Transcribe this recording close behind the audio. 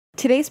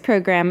Today's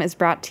program is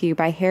brought to you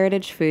by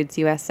Heritage Foods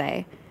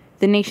USA,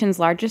 the nation's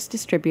largest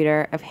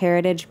distributor of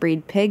heritage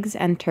breed pigs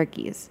and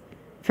turkeys.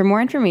 For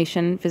more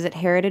information, visit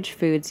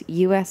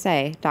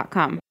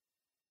heritagefoodsusa.com.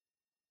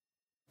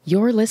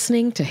 You're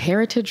listening to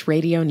Heritage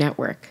Radio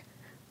Network.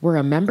 We're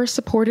a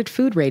member-supported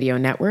food radio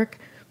network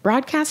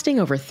broadcasting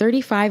over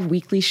 35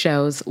 weekly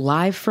shows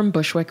live from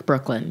Bushwick,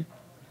 Brooklyn.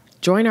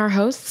 Join our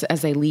hosts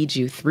as they lead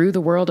you through the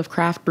world of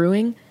craft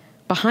brewing,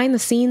 behind the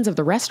scenes of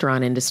the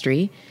restaurant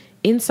industry,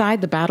 inside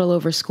the battle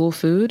over school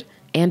food,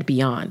 and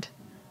beyond.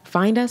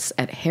 Find us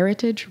at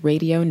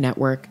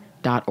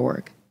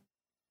heritageradionetwork.org.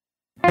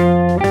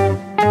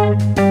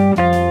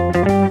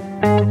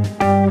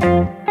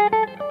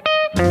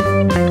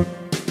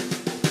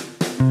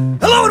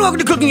 Hello and welcome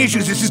to Cooking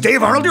Issues. This is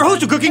Dave Arnold, your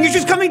host of Cooking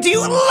Issues, coming to you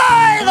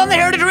live on the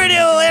Heritage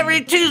Radio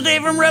every Tuesday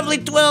from roughly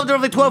 12 to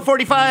roughly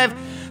 12:45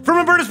 from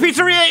Roberta's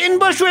Pizzeria in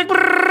Bushwick,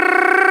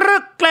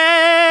 Brooklyn.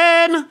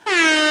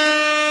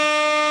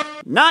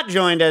 Not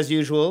joined as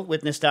usual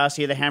with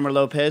Nastasia the Hammer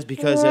Lopez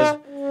because of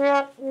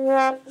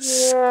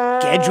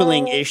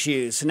scheduling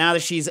issues. So now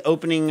that she's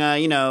opening,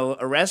 a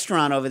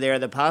restaurant over there,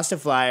 the Pasta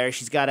Flyer,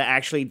 she's got to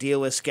actually deal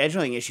with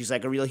scheduling issues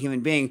like a real human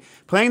being.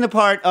 Playing the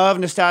part of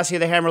Nastasia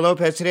the Hammer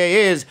Lopez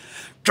today is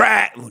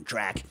Jack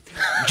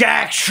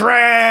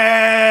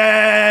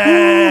Schramm.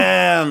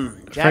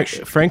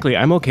 Frankly,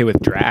 I'm okay with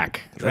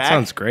Drac. That Drac?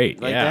 sounds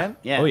great. Like yeah. that?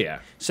 Yeah. Oh, yeah.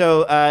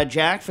 So,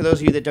 Jack, for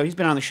those of you that don't, he's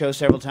been on the show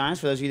several times.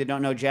 For those of you that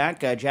don't know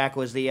Jack, Jack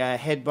was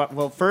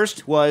the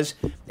first was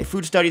a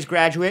food studies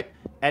graduate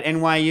at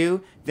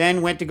NYU,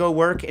 then went to go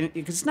work,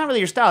 because it's not really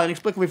your style,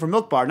 inexplicably for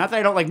Milk Bar. Not that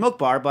I don't like Milk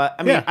Bar, but,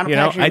 I mean,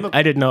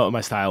 I didn't know what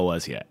my style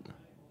was yet.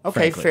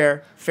 Okay,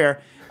 frankly.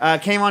 fair.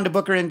 Came on to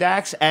Booker and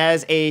Dax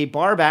as a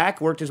bar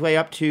back, worked his way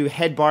up to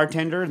head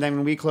bartender. Then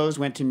when we closed,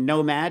 went to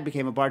Nomad,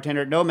 became a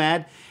bartender at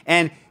Nomad.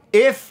 And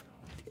if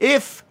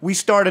we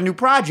start a new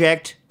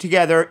project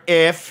together,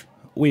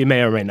 we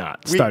may or may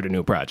not start a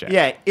new project.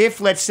 Yeah,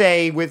 if, let's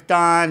say, with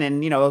Don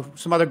and,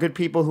 some other good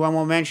people who I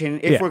won't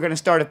mention, if we're going to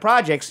start a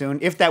project soon,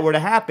 if that were to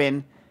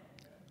happen,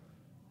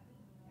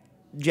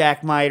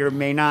 Jack might or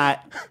may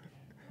not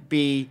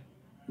be,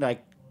 the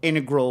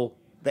integral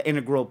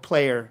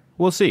player.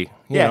 We'll see.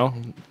 You know,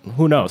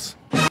 who knows?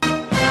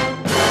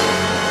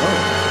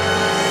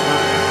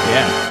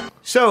 Yeah.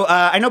 So,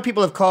 I know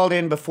people have called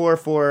in before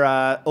for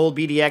old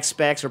BDX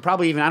specs, or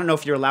probably even, I don't know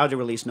if you're allowed to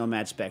release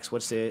Nomad specs.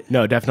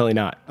 No, definitely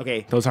not.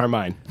 Okay. Those aren't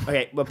mine.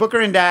 Okay, but Booker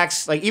and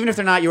Dax, even if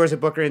they're not yours at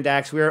Booker and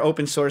Dax, we're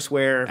open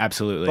sourceware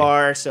Absolutely.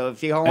 bar, so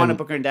if you want a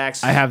Booker and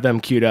Dax... I have them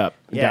queued up,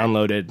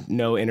 downloaded,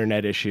 no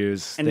internet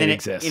issues, and they then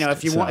exist.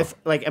 If you want,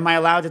 am I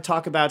allowed to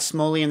talk about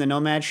Smoley and the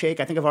Nomad Shake?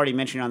 I think I've already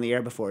mentioned it on the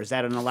air before. Is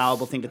that an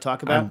allowable thing to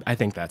talk about? I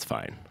think that's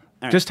fine.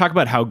 Right. Just talk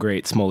about how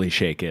great Smoley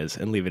Shake is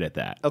and leave it at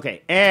that.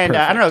 Okay, and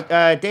I don't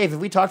know, Dave, have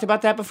we talked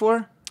about that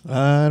before?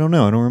 I don't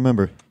know. I don't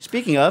remember.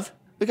 Speaking of,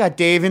 we got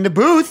Dave in the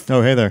booth.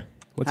 Oh, hey there.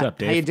 What's up,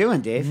 Dave? How you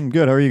doing, Dave?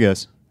 Good. How are you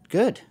guys?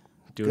 Good.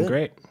 Doing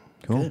great.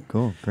 Cool.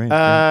 Great.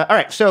 All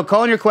right, so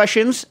call in your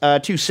questions to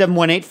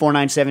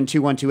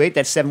 718-497-2128.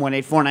 That's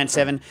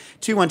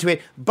 718-497-2128.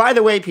 By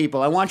the way,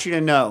 people, I want you to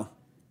know,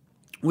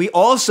 we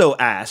also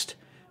asked,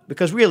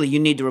 because really you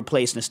need to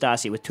replace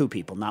Nastasia with two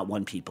people, not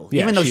one people.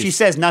 Yeah, even though she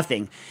says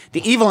nothing.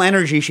 The evil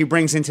energy she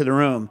brings into the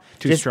room.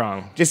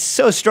 Strong. Just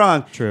so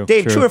strong. True.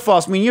 Dave, true or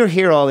false? I mean, you're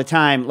here all the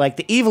time.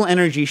 The evil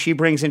energy she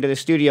brings into the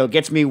studio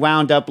gets me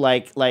wound up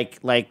like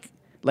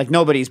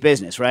nobody's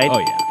business, right? Oh,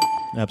 yeah.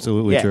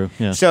 Absolutely true.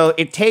 Yeah. So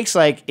it takes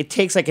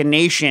a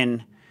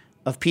nation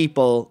of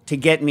people to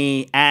get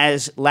me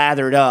as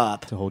lathered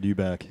up To hold you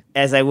back.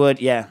 as I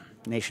would,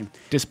 nation.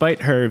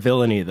 Despite her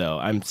villainy, though,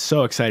 I'm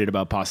so excited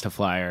about Pasta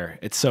Flyer.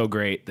 It's so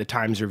great. The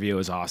Times review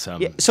is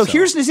awesome. Yeah, so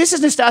this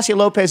is Nastasia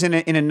Lopez in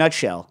a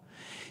nutshell.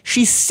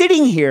 She's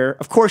sitting here.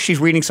 Of course, she's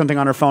reading something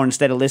on her phone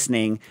instead of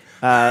listening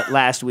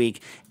last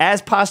week.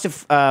 As Pasta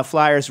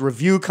Flyer's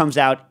review comes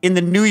out in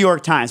the New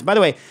York Times. By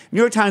the way, New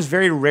York Times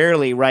very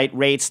rarely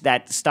rates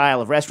that style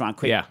of restaurant.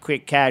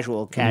 Quick,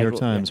 casual. New York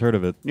Times. Heard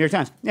of it. New York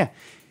Times, yeah.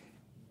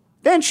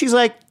 Then she's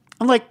like,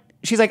 right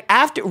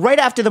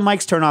after the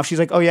mics turn off, she's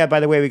like, oh yeah, by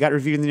the way, we got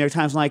reviewed in the New York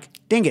Times. I'm like,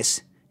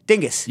 dingus.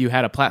 You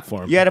had a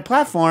platform.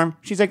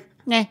 She's like,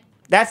 nah,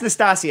 that's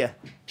Nastasia.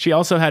 She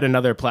also had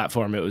another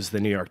platform. It was the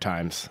New York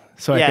Times.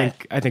 So Yeah.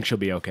 I think she'll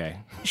be okay.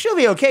 She'll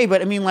be okay,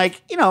 but I mean,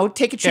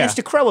 take a chance Yeah.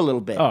 to crow a little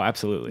bit. Oh,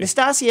 absolutely.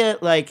 Nastasia,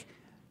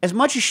 as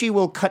much as she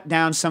will cut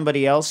down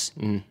somebody else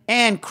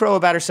and crow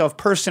about herself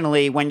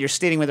personally when you're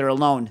sitting with her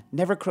alone,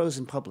 never crows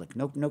in public.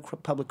 No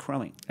public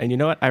crowing. And you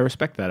know what? I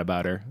respect that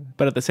about her.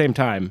 But at the same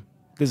time,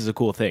 this is a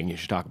cool thing. You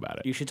should talk about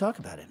it. You should talk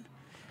about it.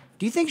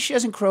 Do you think she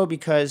doesn't crow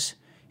because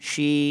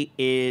she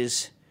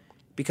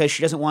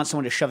doesn't want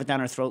someone to shove it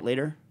down her throat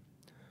later?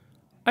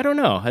 I don't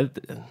know.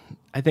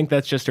 I think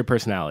that's just her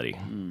personality.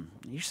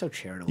 You're so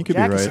charitable. You could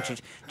be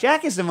right.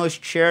 Jack is the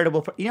most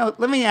charitable.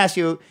 Let me ask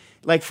you,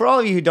 for all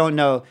of you who don't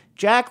know,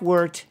 Jack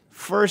worked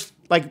first,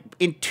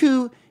 in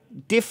two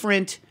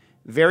different,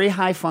 very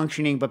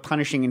high-functioning but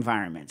punishing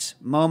environments,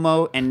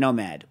 Momo and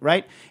Nomad,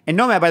 right? And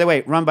Nomad, by the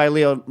way, run by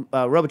Leo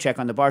Robachek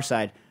on the bar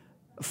side,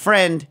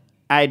 friend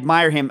I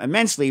admire him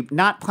immensely,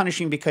 not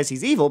punishing because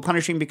he's evil,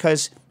 punishing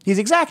because he's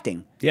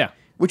exacting, Yeah,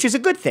 which is a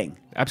good thing.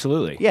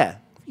 absolutely. Yeah,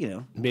 you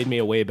know. Made me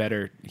a way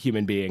better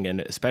human being and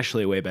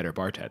especially a way better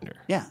bartender.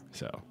 Yeah.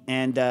 So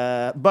And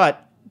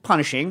but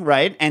punishing,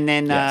 right? And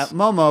then Yes.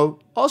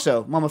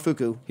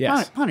 Momofuku,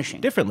 yes, punishing.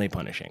 differently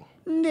punishing.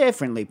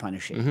 Differently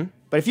punishing. Mm-hmm.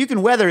 But if you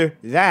can weather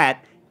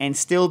that and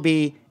still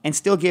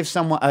give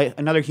someone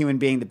another human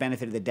being the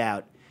benefit of the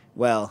doubt,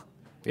 well,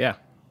 Yeah.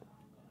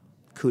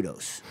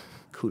 kudos,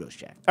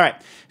 Jack. All right,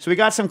 so we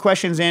got some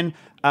questions in.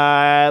 Let's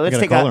got a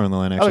take caller on the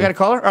line, Oh, we actually. got a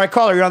caller. All right,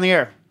 caller, you're on the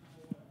air.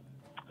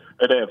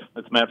 Hey, Dave.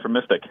 It's Matt from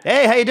Mystic.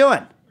 Hey, how you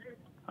doing?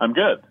 I'm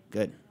good.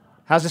 Good.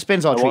 How's the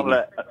spins all treating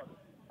you?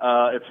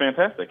 It's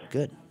fantastic.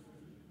 Good.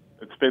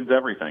 It spins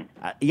everything.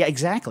 Yeah,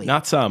 exactly.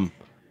 Not some,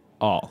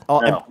 all. Oh,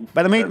 No,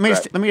 but let me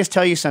that's let me just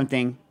tell you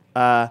something.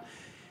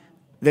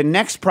 The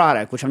next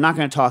product, which I'm not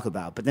going to talk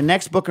about, but the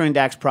next Booker and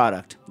Dax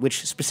product,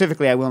 which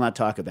specifically I will not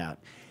talk about,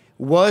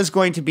 was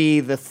going to be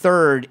the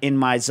third in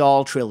my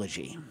Zoll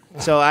trilogy.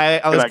 So I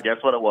Can was I guess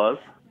what it was?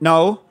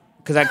 no,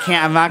 because I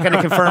can't. I'm not going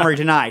to confirm or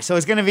deny. So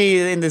it's going to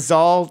be in the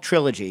Zoll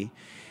trilogy,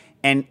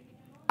 and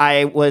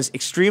I was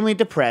extremely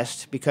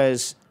depressed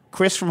because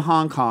Chris from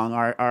Hong Kong,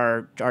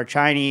 our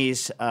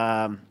Chinese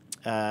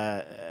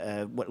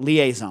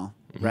liaison,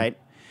 right,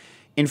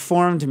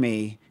 informed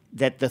me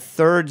that the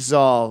third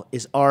Zoll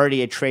is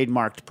already a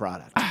trademarked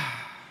product.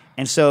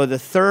 And so the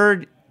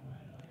third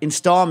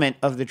installment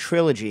of the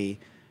trilogy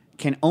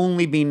can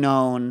only be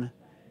known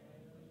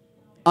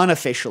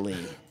unofficially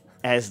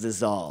as the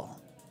Zoll.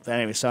 But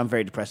anyway, so I'm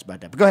very depressed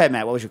about that. But go ahead,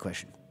 Matt. What was your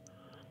question?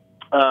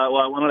 Well,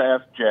 I wanted to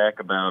ask Jack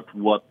about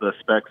what the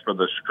specs for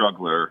the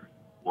Struggler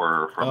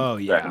were from Oh,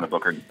 back yeah. in the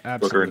Booker and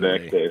Absolutely.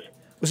 Dax days.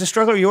 Was the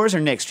Struggler yours or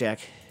Nick's, Jack?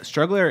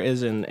 Struggler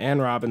is an Anne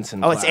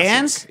Robinson. Oh, it's classic.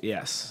 Anne's?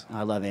 Yes.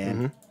 I love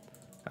Anne.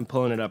 I'm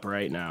pulling it up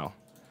right now.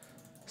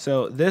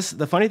 So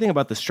the funny thing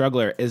about the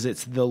Struggler is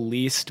it's the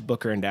least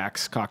Booker and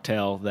Dax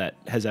cocktail that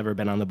has ever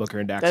been on the Booker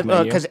and Dax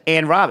menu. Because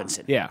Anne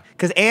Robinson. Yeah.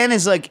 Because Anne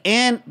is like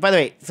Anne. By the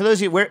way, for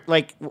those of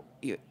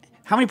you,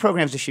 how many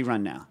programs does she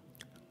run now?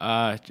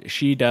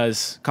 She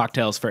does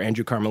cocktails for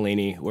Andrew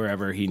Carmelini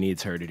wherever he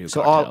needs her to do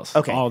So cocktails.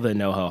 okay. All the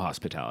NoHo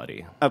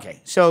hospitality. Okay,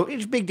 so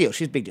it's a big deal.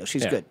 She's a big deal.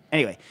 She's Yeah. good.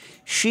 Anyway,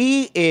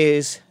 she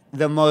is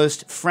the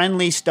most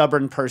friendly,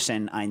 stubborn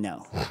person I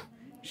know.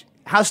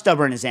 How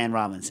stubborn is Anne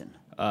Robinson?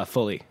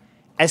 Fully.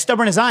 As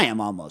stubborn as I am,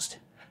 almost.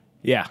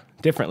 Yeah.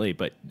 Differently,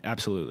 but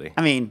absolutely.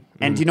 I mean,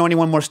 and do you know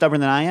anyone more stubborn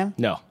than I am?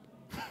 No.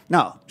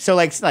 No. So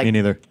like Me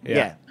neither.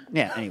 Yeah.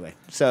 Yeah. Anyway,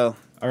 so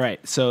All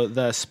right. So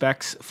the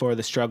specs for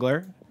the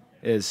Struggler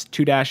is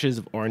 2 dashes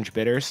of orange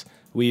bitters.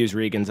 We use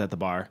Regan's at the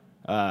bar.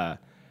 A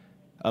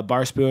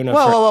bar spoon of...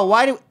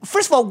 whoa.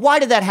 First of all, why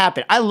did that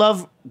happen? I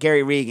love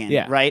Gary Regan.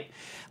 Yeah. Right.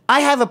 I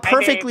have a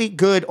perfectly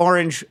good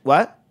orange.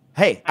 What?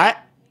 Hey,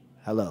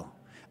 hello.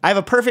 I have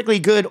a perfectly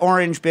good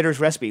orange bitters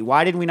recipe.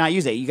 Why did we not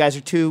use it? You guys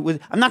are too.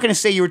 I'm not going to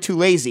say you were too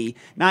lazy.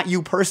 Not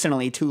you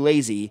personally, too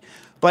lazy.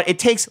 But it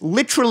takes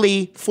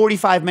literally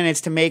 45 minutes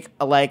to make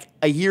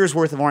a year's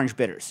worth of orange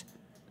bitters.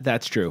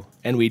 That's true.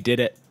 And we did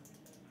it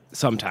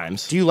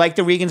sometimes. Do you like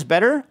the Regans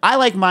better? I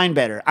like mine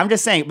better. I'm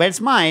just saying, but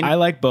it's mine. I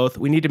like both.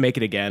 We need to make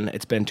it again.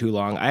 It's been too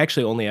long. I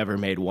actually only ever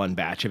made one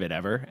batch of it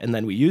ever, and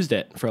then we used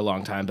it for a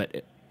long time,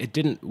 but it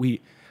didn't.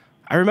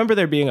 I remember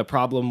there being a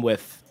problem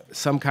with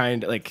some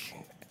kind,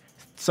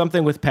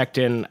 something with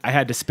pectin. I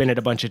had to spin it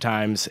a bunch of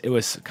times. It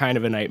was kind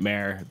of a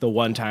nightmare.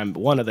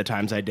 One of the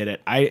times I did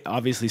it, I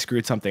obviously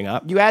screwed something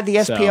up. You add the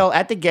SPL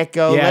at the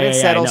get-go, let it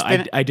settle,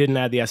 spin it. I didn't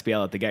add the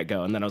SPL at the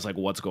get-go, and then I was like,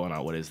 what's going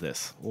on? What is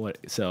this?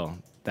 So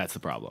that's the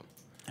problem.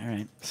 All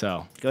right.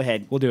 So Go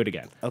ahead. We'll do it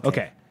again.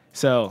 Okay.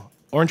 So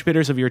orange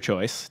bitters of your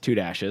choice, 2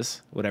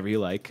 dashes, whatever you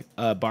like.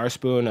 A bar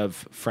spoon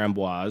of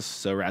framboise,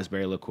 so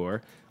raspberry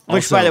liqueur.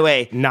 Which, Also, by the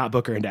way, not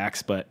Booker and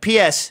Dax, but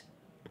P.S.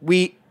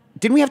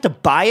 Didn't we have to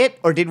buy it,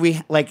 or did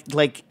we like?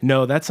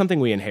 no, that's something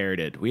we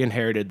inherited. We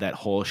inherited that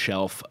whole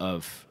shelf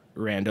of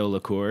rando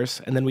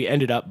liqueurs, and then we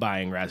ended up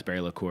buying raspberry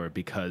liqueur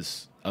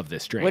because of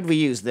this drink. What did we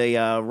use? The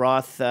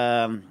Roth.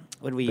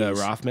 What did we The use?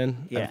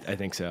 Rothman? Yeah. I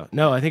think so.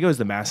 No, I think it was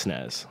the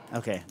Massenez.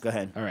 Okay, go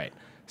ahead. All right.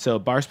 So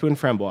bar spoon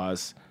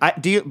framboise.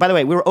 By the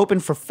way, we were open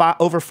for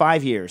over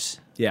 5 years,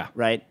 Yeah.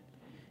 right?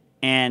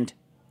 And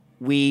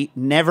we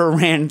never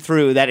ran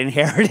through that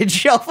inherited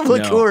shelf of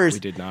liqueurs. No, we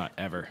did not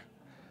ever.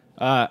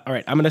 All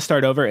right, I'm going to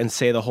start over and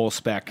say the whole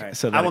spec.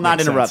 So that I will it not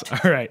makes interrupt.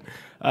 sense. All right.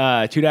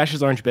 2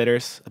 dashes orange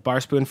bitters, a bar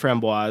spoon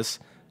framboise,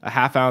 a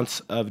half ounce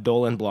of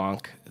Dolin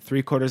Blanc,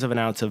 3/4 of an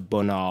ounce of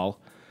Bonal,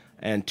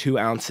 and 2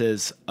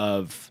 ounces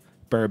of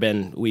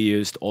bourbon. We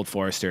used Old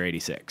Forester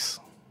 86.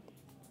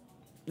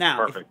 Now,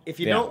 Perfect. if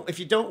you Yeah.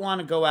 don't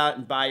want to go out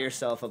and buy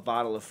yourself a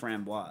bottle of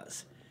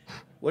framboise,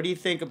 what do you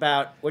think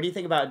about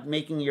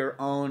making your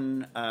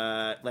own?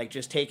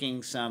 Just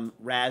taking some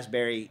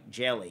raspberry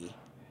jelly,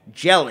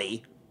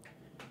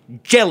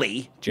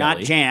 not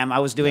jam. I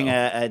was doing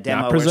a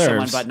demo Not where someone,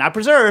 preserves. but not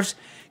preserves,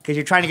 because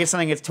you're trying to get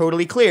something that's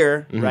totally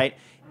clear, Mm-hmm. right?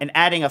 and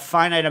adding a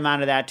finite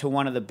amount of that to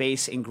one of the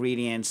base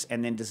ingredients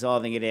and then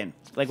dissolving it in.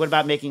 Like, what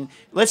about making,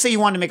 let's say you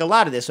want to make a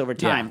lot of this over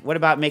time. Yeah. What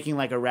about making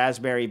like a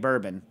raspberry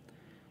bourbon?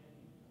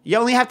 You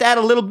only have to add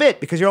a little bit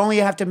because you only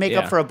have to make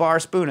up Yeah. for a bar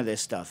spoon of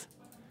this stuff.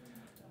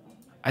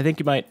 I think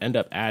you might end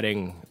up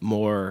adding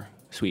more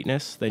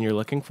sweetness than you're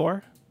looking for.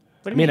 What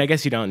do you I mean, mean? I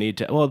guess you don't need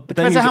to. Well, but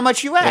Depends on how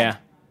much you add. Yeah.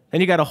 Then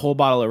you got a whole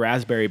bottle of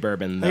raspberry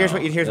bourbon. Though, Here's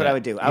what I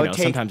would do. I would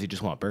take- sometimes you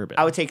just want bourbon.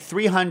 I would take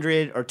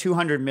 300 or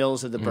 200 mils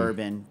Mm-hmm. of the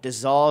bourbon,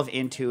 dissolve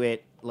into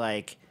it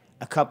like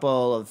a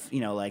couple of,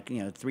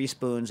 3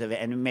 spoons of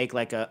it, and make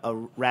like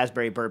a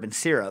raspberry bourbon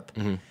syrup.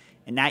 Mm-hmm.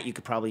 And that you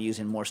could probably use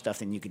in more stuff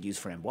than you could use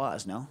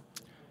framboise, no?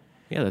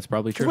 Yeah, that's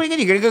probably 'Cause true. what are you going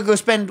to do? You're going to go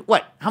spend,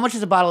 what? How much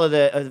is a bottle of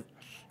the...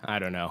 I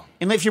don't know.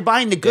 and if you're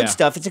buying the good Yeah.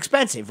 stuff, it's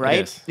expensive,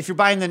 right? is. If you're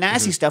buying the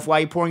nasty stuff, why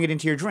are you pouring it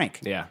into your drink?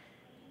 Yeah.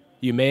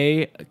 You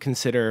may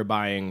consider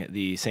buying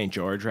the St.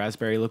 George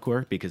raspberry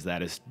liqueur because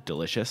that is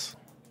delicious.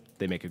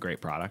 They make a great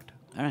product.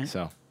 All right.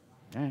 So,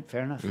 All right,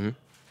 fair enough. Mm-hmm.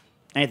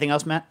 Anything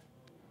else, Matt?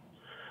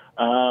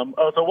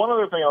 So one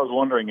other thing I was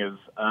wondering is,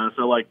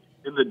 so like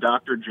in the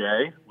Dr.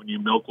 J, when you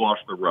milk wash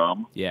the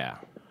rum, yeah.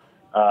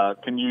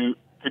 could you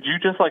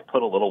just like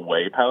put a little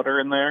whey powder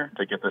in there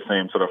to get the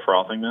same sort of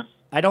frothingness?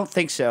 I don't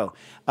think so.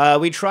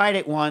 We tried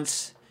it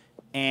once,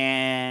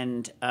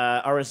 and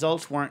our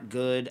results weren't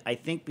good. I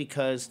think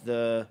because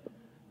the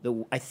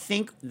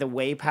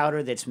whey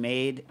powder that's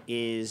made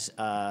is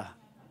I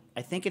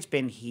think it's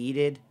been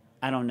heated.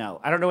 I don't know.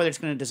 I don't know whether it's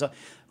going to dissolve.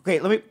 Okay,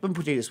 let me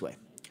put it this way: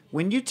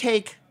 when you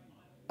take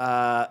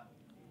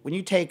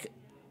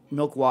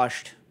milk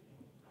washed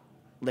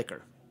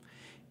liquor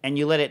and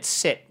you let it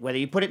sit, whether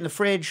you put it in the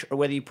fridge or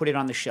whether you put it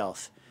on the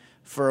shelf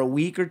for a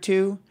week or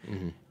two,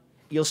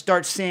 you'll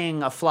start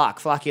seeing a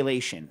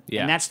flocculation.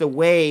 Yeah. And that's the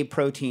whey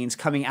proteins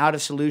coming out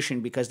of solution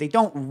because they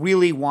don't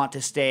really want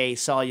to stay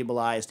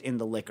solubilized in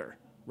the liquor,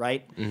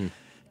 right?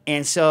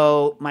 And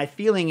so my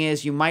feeling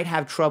is you might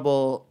have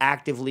trouble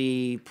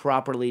actively,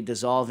 properly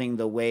dissolving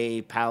the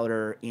whey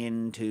powder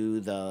into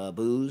the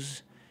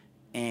booze.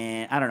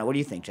 And I don't know. What do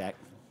you think, Jack?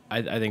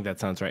 I think that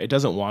sounds right. It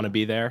doesn't want to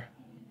be there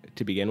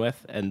to begin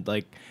with. And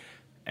like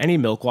any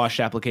milk wash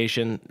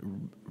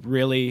application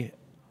really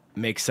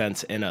makes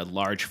sense in a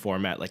large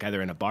format, like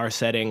either in a bar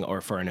setting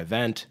or for an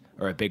event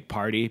or a big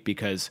party,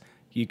 because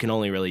you can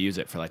only really use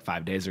it for like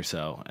 5 days or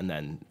so. And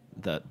then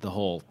the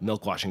whole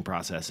milk washing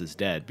process is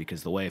dead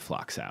because the whey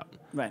flocks out.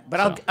 Right.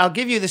 But I'll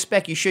give you the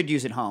spec you should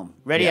use at home.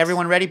 Ready? Yes.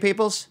 Everyone ready,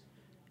 peoples?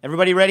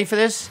 Everybody ready for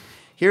this?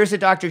 Here's the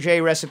Dr.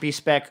 J recipe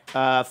spec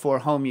for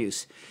home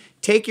use.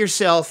 Take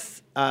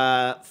yourself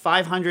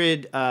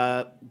 500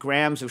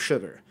 grams of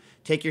sugar.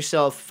 Take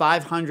yourself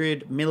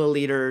 500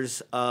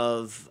 milliliters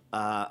of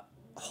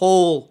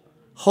whole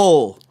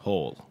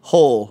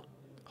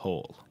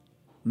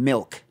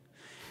milk.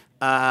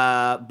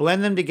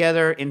 Blend them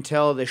together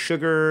until the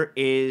sugar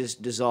is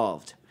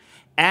dissolved.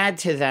 Add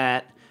to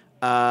that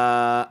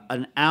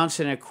an ounce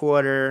and a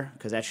quarter,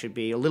 because that should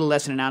be a little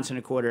less than an ounce and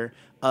a quarter,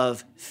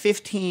 of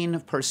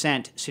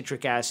 15%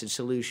 citric acid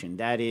solution.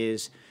 That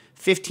is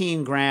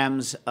 15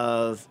 grams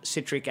of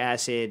citric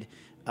acid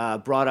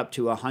brought up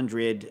to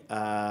 100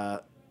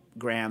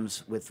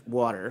 grams with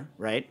water,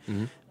 right?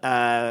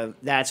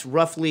 That's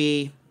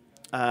roughly,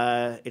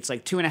 it's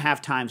like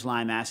 2.5 times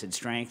lime acid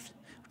strength,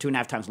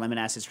 2.5 times lemon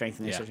acid strength.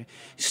 In this. Yeah.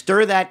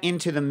 Stir that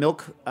into the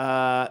milk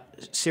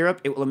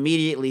syrup. It will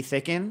immediately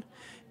thicken,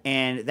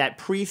 and that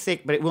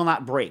pre-thick, but it will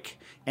not break.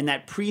 And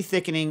that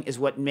pre-thickening is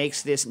what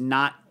makes this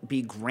not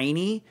be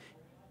grainy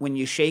when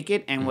you shake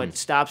it, and what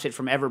stops it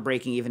from ever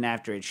breaking even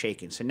after it's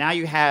shaken. So now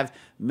you have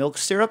milk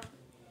syrup.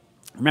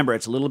 Remember,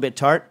 it's a little bit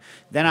tart.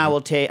 Then I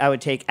would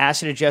take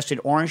acid-adjusted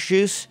orange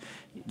juice.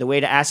 The way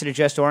to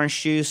acid-adjust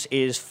orange juice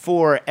is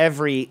for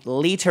every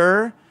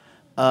liter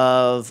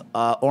of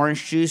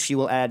orange juice, you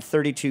will add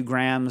 32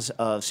 grams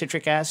of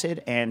citric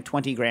acid and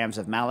 20 grams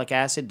of malic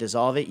acid.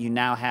 Dissolve it. You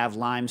now have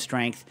lime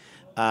strength,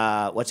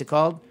 what's it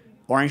called?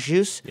 Orange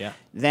juice. Yeah.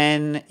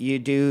 Then you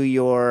do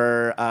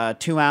your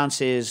 2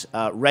 ounces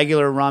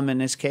regular rum in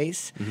this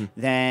case.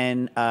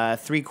 Then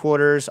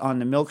 3/4 on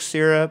the milk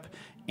syrup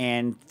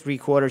and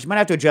 3/4. You might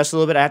have to adjust a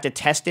little bit. I have to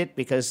test it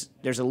because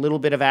there's a little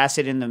bit of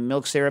acid in the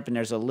milk syrup and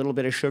there's a little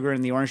bit of sugar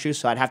in the orange juice,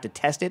 so I'd have to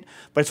test it.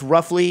 But it's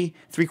roughly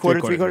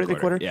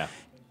 3/4. Yeah.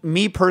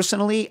 Me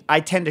personally, I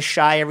tend to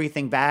shy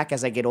everything back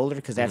as I get older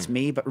because that's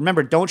me. But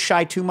remember, don't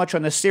shy too much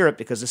on the syrup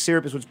because the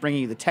syrup is what's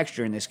bringing you the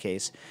texture in this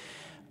case.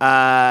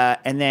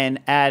 And then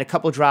add a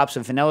couple drops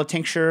of vanilla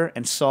tincture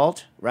and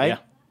salt, right? Yeah.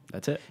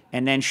 That's it.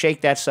 And then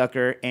shake that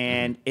sucker,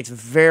 and it's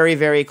very,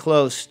 very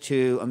close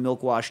to a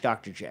milk wash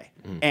Dr. J.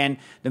 And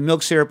the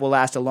milk syrup will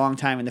last a long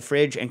time in the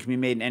fridge and can be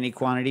made in any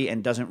quantity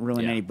and doesn't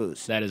ruin any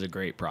booze. That is a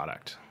great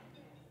product.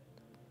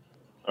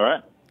 All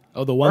right.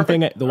 Oh, the one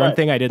thing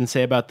Right. I didn't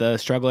say about the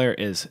Struggler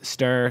is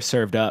stir,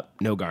 served up,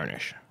 no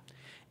garnish.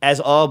 As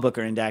all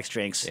Booker and Dax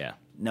drinks, Yeah.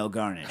 no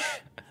garnish.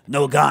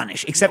 No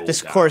garnish, except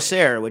this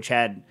Corsair, which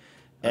had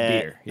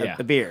beer, yeah.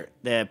 a beer,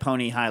 the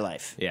Pony High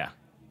Life, Yeah.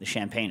 the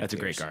champagne. That's a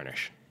of great beers.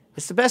 garnish.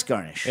 It's the best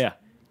garnish. Yeah.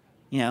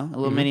 You know, a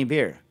little mini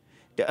beer.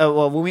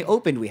 Well, when we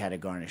opened, we had a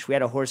garnish. We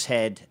had a horse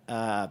head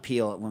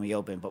peel when we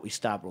opened, but we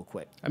stopped real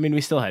quick. I mean,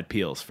 we still had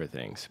peels for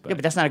things, but Yeah,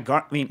 but that's not a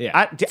garnish. I mean, Yeah.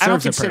 I It don't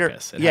serves a consider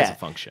purpose. It has a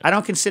function. I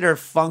don't consider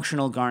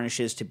functional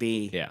garnishes to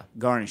be Yeah.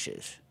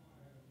 garnishes.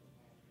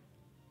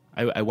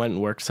 I went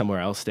and worked somewhere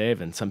else,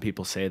 Dave, and some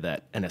people say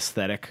that an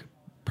aesthetic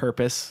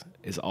purpose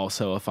is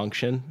also a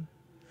function.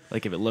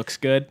 Like if it looks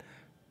good,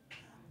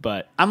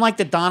 but I'm like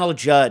the Donald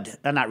Judd.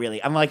 Not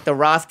really. I'm like the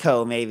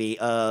Rothko maybe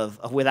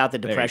of Without the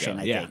you Depression.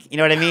 go, I yeah. think. You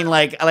know what I mean?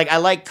 Like I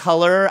like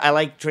color. I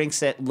like drinks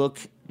that look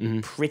Mm-hmm.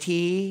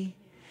 pretty.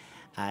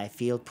 I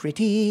feel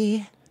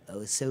pretty.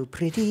 Oh, so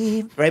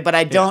pretty. Right, but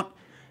I don't.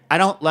 I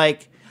don't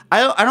like.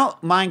 I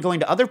don't mind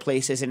going to other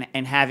places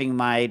and having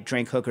my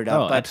drink hookered up.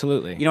 Oh, but,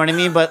 absolutely. You know what I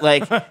mean? But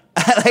like,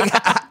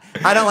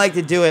 I don't like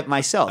to do it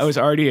myself. I was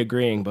already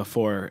agreeing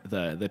before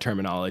the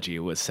terminology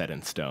was set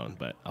in stone,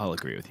 but I'll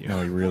agree with you.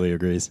 No, he really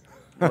agrees.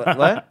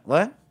 What?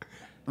 What?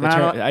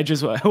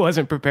 I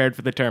wasn't prepared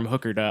for the term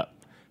hookered up,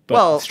 but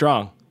Well-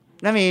 strong.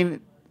 I mean,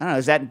 I don't know.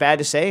 Is that bad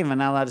to say? Am I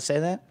not allowed to say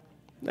that?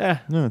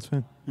 No, it's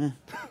fine. All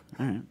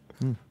right.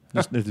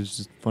 It's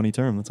just a funny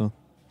term, that's all.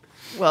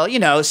 Well, you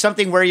know,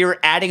 something where you're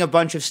adding a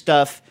bunch of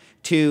stuff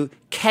to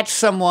catch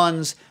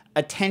someone's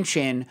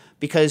attention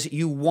because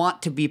you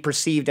want to be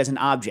perceived as an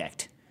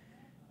object.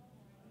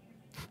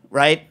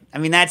 Right? I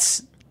mean,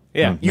 that's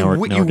Yeah. you. Now we're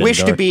You getting wish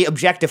to dark. be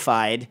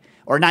objectified,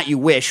 or not? You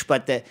wish,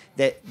 but the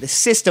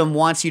system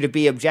wants you to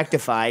be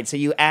objectified, so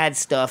you add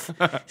stuff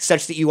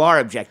such that you are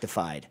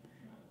objectified.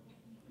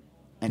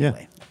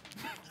 Anyway,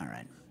 all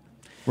right,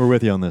 We're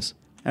with you on this.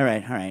 all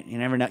right, all right. You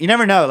never know. You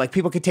never know. Like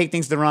people could take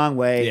things the wrong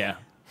way. Yeah.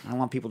 I don't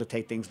want people to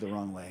take things the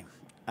wrong way.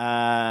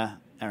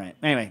 All right.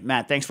 Anyway,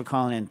 Matt, thanks for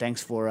calling in.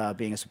 Thanks for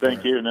being a supporter.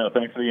 Thank you. No,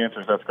 thanks for the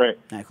answers. That's great.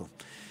 All right, cool.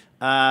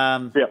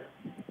 Yeah.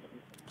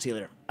 See you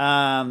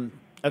later.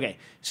 Okay,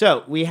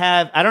 so we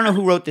have, I don't know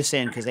who wrote this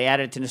in because they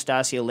added it to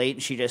Nastasia late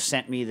and she just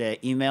sent me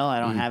the email. I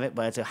don't have it,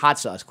 but it's a hot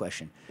sauce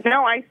question.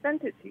 No, I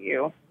sent it to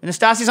you.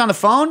 Nastasia's on the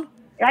phone?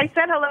 I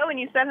said hello, and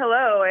you said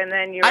hello, and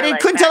then you.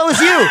 Couldn't tell it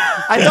was you.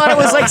 I thought it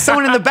was like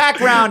someone in the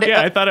background. Yeah,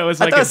 I thought it was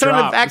like I thought it a was someone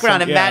in the drop.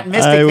 background and Yeah. Matt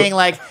Mystic being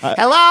like,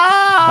 hello.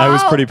 I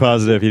was pretty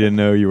positive he didn't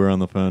know you were on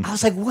the phone. I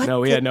was like, what? No,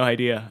 we had no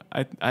idea.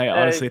 I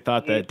honestly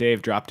thought you- that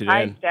Dave dropped it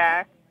Hi, in.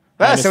 Jack.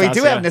 Well, so we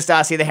do Nastasia. have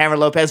Nastasia the Hammer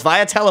Lopez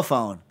via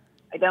telephone.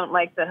 I don't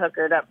like the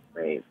hookered up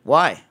phrase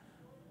Why?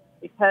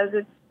 because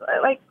it's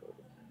like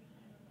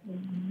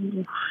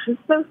it's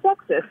so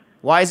sexist.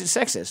 Why is it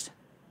sexist?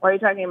 Why are you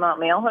talking about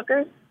male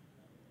hookers?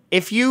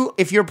 If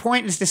your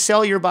point is to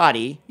sell your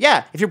body,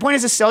 yeah. If your point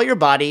is to sell your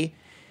body,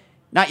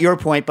 not your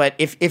point, but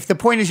if the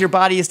point is your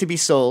body is to be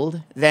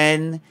sold,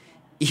 then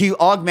you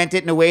augment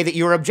it in a way that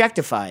you're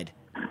objectified.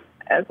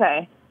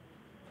 Okay.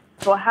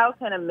 Well, how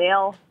can a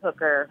male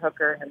hooker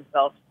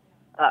himself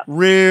up?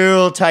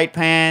 Real tight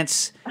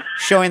pants,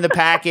 showing the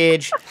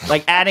package,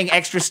 like adding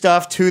extra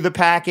stuff to the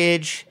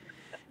package.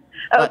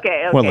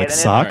 Okay. What, Then like it's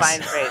a socks?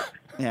 fine phrase.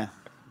 Yeah.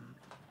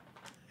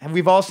 And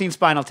we've all seen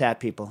Spinal Tap,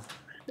 people.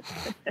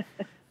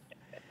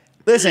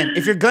 Listen,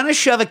 if you're going to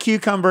shove a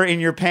cucumber in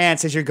your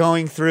pants as you're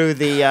going through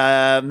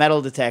the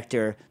metal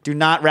detector, do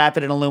not wrap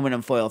it in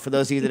aluminum foil, for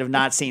those of you that have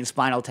not seen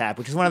Spinal Tap,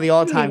 which is one of the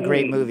all-time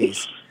great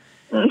movies.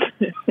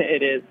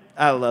 It is.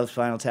 I love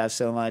Spinal Tap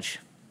so much.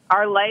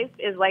 Our life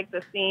is like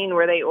the scene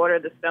where they order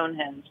the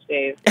Stonehenge,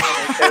 Dave. And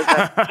it shows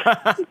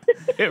up.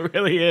 It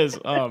really is.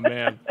 Oh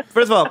man.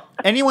 First of all,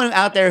 anyone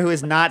out there who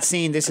has not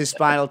seen This Is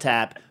Spinal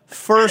Tap,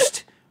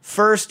 first,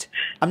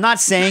 I'm not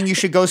saying you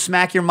should go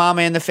smack your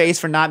mama in the face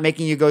for not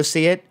making you go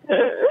see it.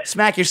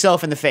 Smack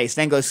yourself in the face,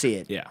 then go see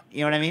it. Yeah.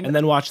 You know what I mean? And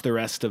then watch the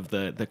rest of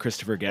the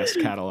Christopher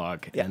Guest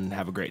catalog and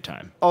have a great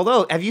time.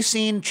 Although, have you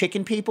seen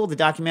Chicken People, the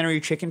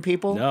documentary Chicken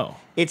People? No.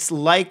 It's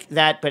like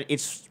that, but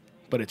it's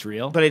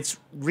real.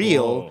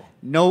 real.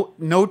 Whoa.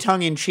 No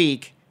tongue in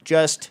cheek,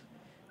 just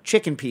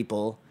chicken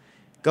people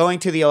going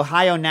to the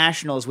Ohio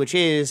Nationals, which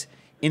is,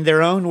 in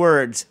their own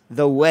words,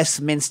 the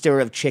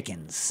Westminster of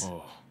chickens.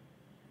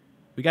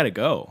 We got to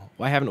go.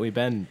 Why haven't we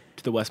been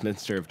to the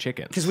Westminster of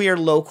Chickens? Because we are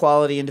low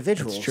quality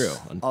individuals. It's true.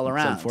 All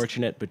around. It's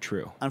unfortunate, but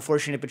true.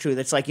 Unfortunate but true.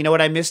 That's like, you know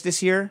what I missed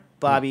this year?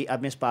 I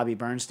missed Bobby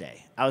Burns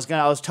Day. I was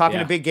talking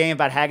Yeah. a big game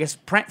about haggis.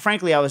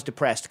 Frankly, I was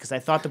depressed because I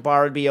thought the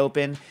bar would be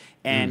open,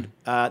 and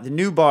the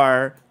new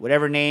bar,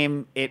 whatever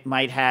name it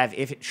might have,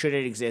 should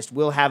it exist,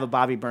 will have a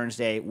Bobby Burns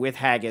Day with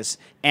haggis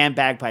and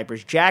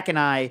bagpipers. Jack and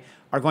I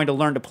are going to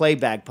learn to play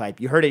bagpipe.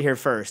 You heard it here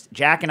first.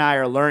 Jack and I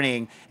are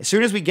learning as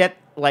soon as we get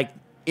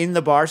in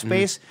the bar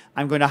space.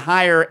 I'm going to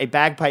hire a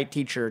bagpipe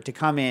teacher to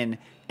come in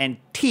and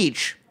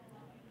teach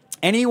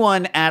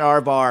anyone at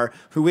our bar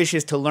who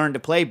wishes to learn to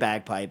play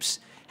bagpipes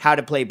how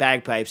to play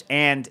bagpipes,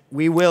 and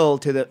we will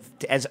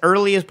as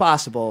early as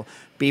possible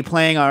be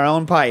playing our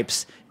own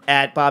pipes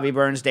at Bobby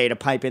Burns Day to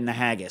pipe in the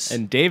haggis.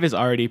 And Dave is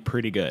already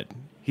pretty good.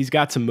 He's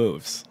got some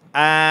moves.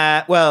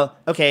 Well,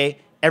 okay,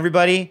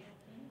 everybody,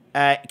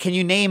 can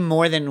you name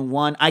more than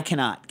one? I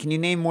cannot. Can you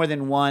name more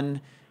than one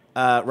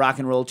rock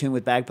and roll tune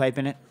with bagpipe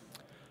in it?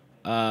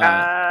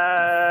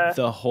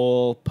 The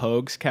whole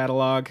Pogues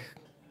catalog.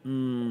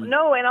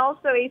 No, and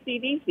also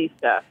AC/DC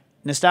stuff.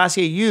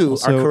 Nastasia, you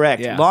Also- are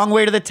correct. Yeah. Long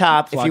way to the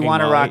top if you Flogging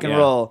want to Molly, rock and yeah.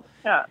 roll.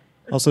 Yeah.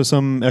 Also,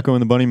 some Echo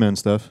and the Bunnymen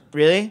stuff.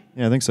 Really?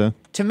 Yeah, I think so.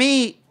 To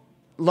me,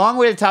 long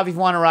way to the top if you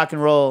want to rock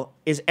and roll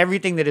is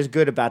everything that is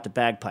good about the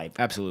bagpipe.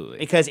 Absolutely.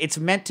 Because it's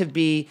meant to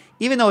be,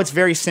 even though it's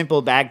very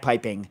simple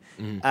bagpiping,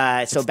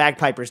 so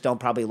bagpipers don't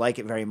probably like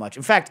it very much.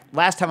 In fact,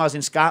 last time I was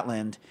in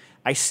Scotland,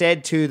 I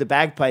said to the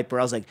bagpiper,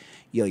 I was like,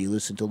 yo, you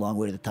listen to Long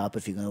Way to the Top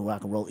if you're going to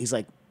rock and roll? He's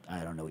like, I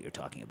don't know what you're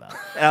talking about.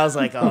 And I was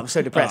like, oh, I'm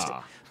so depressed.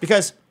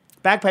 Because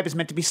bagpipe is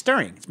meant to be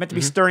stirring. It's meant to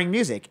be stirring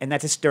music, and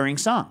that's a stirring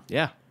song.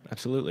 Yeah,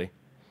 absolutely.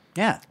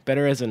 Yeah.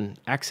 Better as an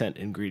accent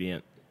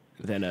ingredient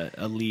than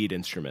a lead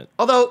instrument.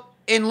 Although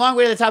in Long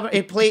Way to the Top,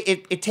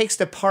 it takes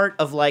the part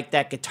of like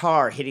that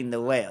guitar hitting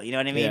the whale. You know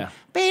what I mean? Yeah.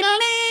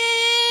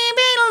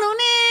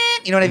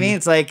 You know what I mean?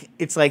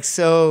 It's like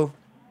so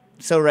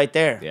right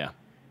there. Yeah.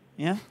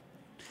 Yeah.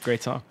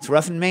 Great song. It's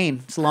rough and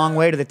Maine. It's a long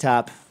way to the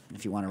top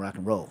if you want to rock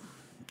and roll.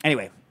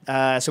 Anyway,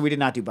 so we did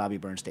not do Bobby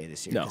Burns Day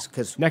this year. No.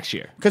 Because Next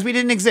year. we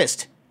didn't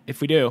exist.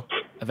 If we do,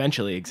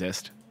 eventually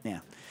exist. Yeah.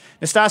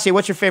 Nastasia,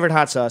 what's your favorite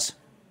hot sauce?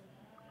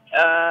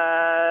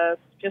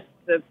 Just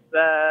the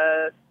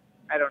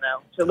I don't know,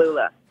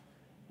 Cholula.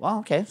 Well,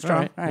 okay,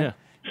 strong. All right.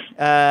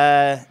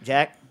 Yeah.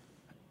 Jack.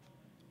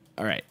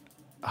 All right.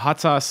 Hot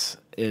sauce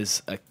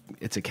is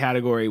it's a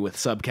category with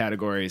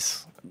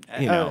subcategories.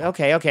 You know.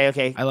 Okay.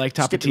 I like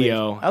Stipulated.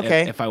 Tapatio.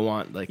 Okay. If I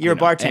want like You're a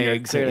bartender.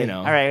 eggs, Clearly. you know.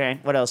 All right.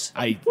 What else?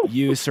 I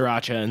use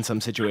sriracha in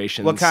some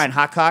situations. What kind?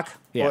 Hot cock?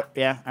 Yeah.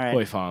 Yeah. All right.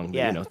 Hoi Fong,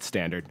 Yeah. you know, it's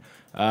standard.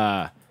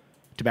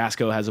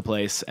 Tabasco has a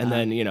place, and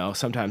then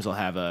sometimes I'll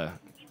have a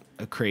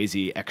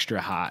crazy extra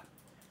hot,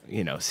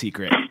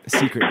 secret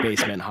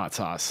basement hot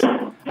sauce.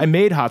 I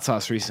made hot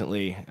sauce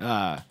recently.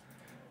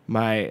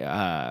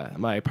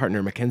 My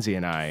partner Mackenzie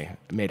and I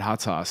made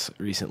hot sauce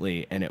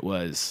recently, and it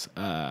was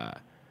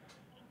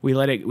we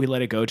let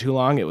it go too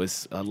long. It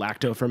was a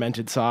lacto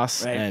fermented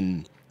sauce, Right.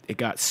 and it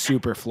got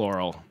super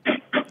floral.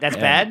 That's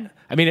And- bad?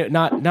 I mean,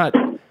 not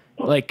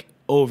like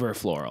over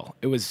floral.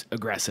 It was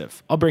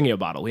aggressive. I'll bring you a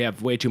bottle. We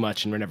have way too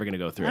much, and we're never going to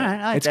go through All right, it.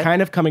 I like It's that.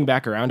 kind of coming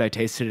back around. I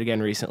tasted it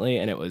again recently,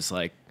 and it was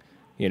like,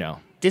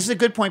 This is a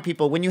good point,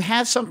 people. When you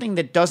have something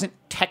that doesn't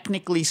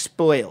technically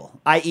spoil,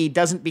 i.e.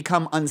 doesn't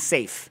become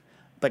unsafe,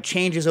 but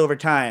changes over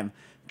time,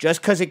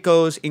 just because it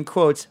goes, in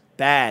quotes,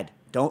 bad,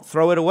 don't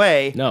throw it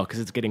away. no, because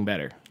it's getting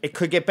better. It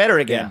could get better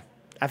again. Yeah.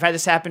 I've had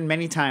this happen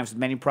many times with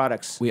many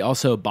products. We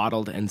also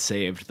bottled and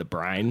saved the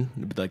brine,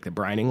 like the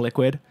brining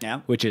liquid,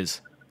 Yeah. which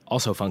is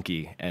also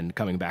funky and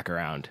coming back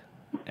around,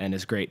 and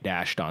is great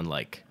dashed on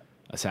like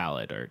a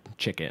salad or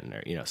chicken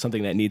or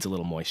something that needs a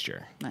little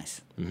moisture.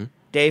 Nice. Mm-hmm.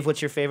 Dave,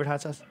 what's your favorite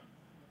hot sauce?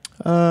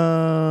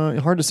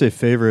 Hard to say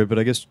favorite, but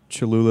I guess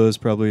Cholula is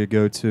probably a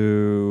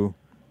go-to.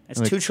 It's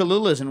Like- 2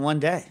 Cholulas in one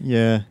day.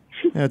 Yeah,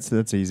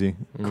 that's easy.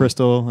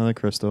 Crystal, I like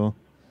Crystal.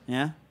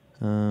 Yeah.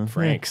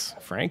 Frank's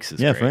is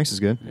Yeah, great. Frank's is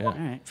good. Yeah. All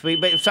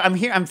right. So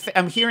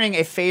I'm hearing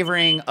a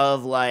favoring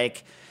of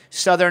like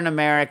Southern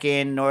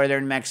American,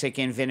 Northern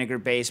Mexican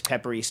vinegar-based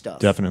peppery stuff.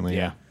 Definitely,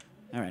 Yeah.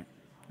 yeah. All right.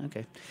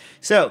 Okay.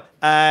 So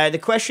the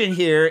question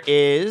here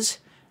is,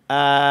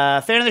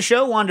 fan of the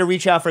show wanted to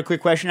reach out for a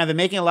quick question. I've been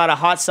making a lot of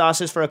hot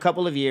sauces for a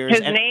couple of years.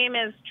 His and- name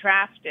is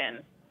Trafton.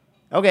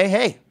 Okay.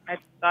 Hey. I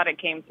thought it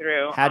came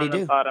through How'd he on the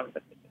do? bottom,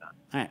 but it's not.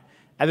 All right.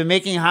 I've been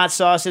making hot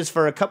sauces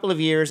for a couple of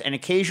years and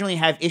occasionally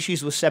have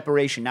issues with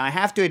separation. Now, I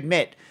have to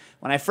admit,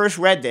 when I first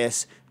read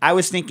this, I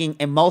was thinking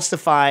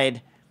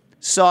emulsified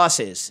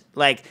sauces.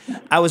 Like,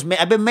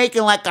 I've been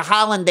making like the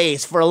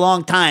hollandaise for a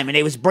long time and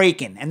it was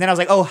breaking. And then I was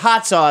like, oh,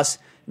 hot sauce,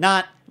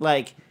 not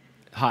like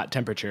Hot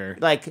temperature.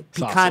 picante,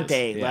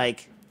 sauces, yeah.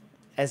 like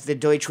as the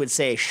Deutsch would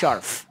say,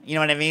 scharf. You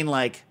know what I mean?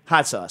 Like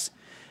hot sauce.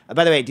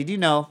 By the way, did you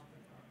know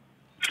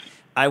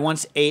I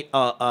once ate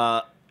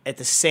at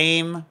the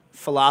same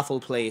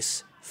falafel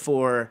place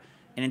for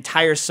an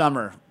entire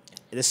summer?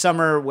 The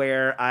summer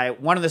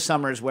one of the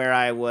summers where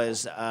I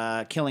was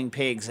killing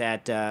pigs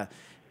at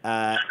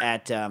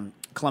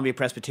Columbia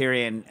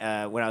Presbyterian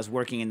when I was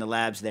working in the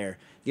labs there.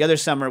 The other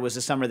summer was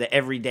the summer that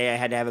every day I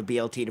had to have a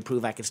BLT to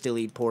prove I could still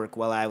eat pork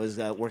while I was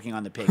working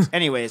on the pigs.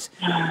 Anyways,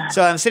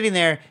 so I'm sitting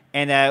there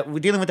and we're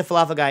dealing with the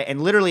falafel guy,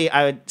 and literally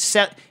I would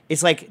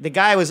it's like the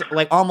guy was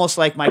like almost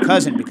like my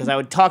cousin because I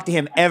would talk to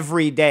him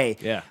every day.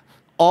 Yeah.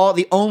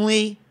 The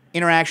only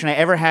interaction I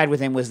ever had with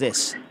him was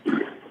this.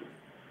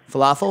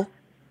 Falafel?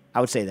 I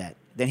would say that.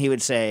 Then he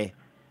would say,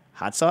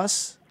 hot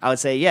sauce? I would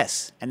say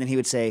yes. And then he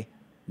would say,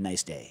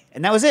 nice day.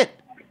 And that was it.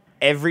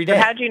 Every day.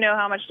 But how'd you know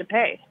how much to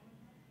pay?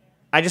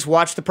 I just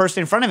watched the person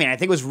in front of me, and I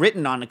think it was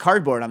written on the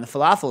cardboard on the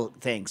falafel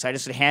thing. So I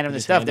just hand him the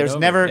just stuff. hand it There's over,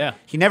 never yeah.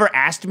 He never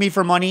asked me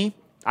for money.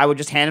 I would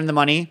just hand him the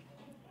money.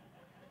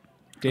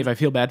 Dave, I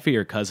feel bad for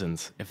your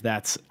cousins if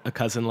that's a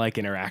cousin-like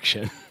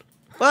interaction.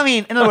 Well, I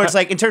mean, in other words,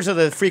 like in terms of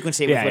the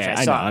frequency with which I I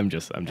know. saw. I'm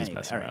just Anyway,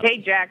 messing all right. around. Hey,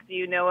 Jack, do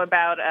you know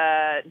about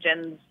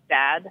Jen's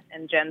dad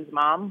and Jen's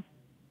mom?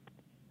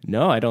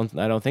 No, I don't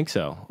think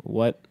so.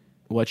 What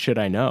should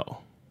I know?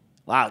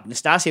 Wow,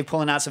 Nastasia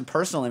pulling out some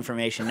personal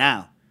information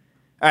now.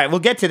 All right, we'll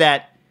get to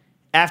that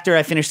after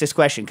I finish this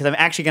question because I'm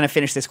actually going to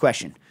finish this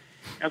question.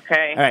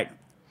 Okay. All right.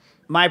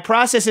 My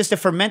process is to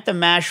ferment the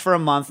mash for a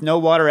month. No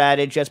water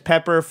added, just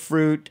pepper,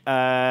 fruit,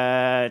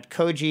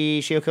 koji,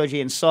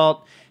 shio-koji, and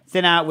salt.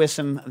 Thin out with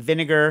some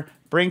vinegar.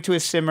 Bring to a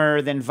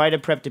simmer, then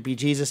VitaPrep the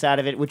bejesus out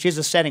of it, which is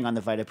a setting on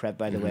the VitaPrep,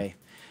 by the way.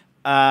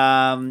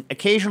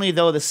 Occasionally,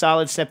 though, the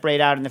solids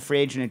separate out in the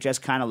fridge and it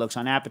just kind of looks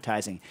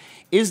unappetizing.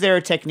 Is there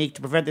a technique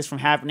to prevent this from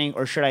happening,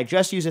 or should I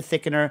just use a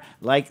thickener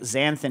like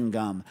xanthan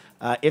gum?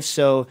 If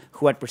so,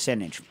 what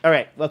percentage? All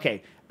right,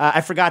 okay. I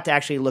forgot to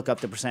actually look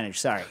up the percentage.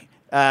 Sorry.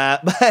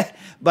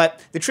 But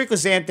the trick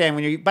with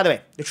xanthan, by the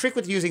way, the trick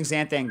with using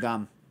xanthan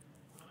gum,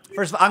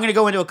 first of all, I'm going to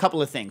go into a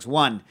couple of things.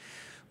 One,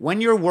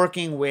 when you're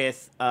working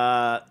with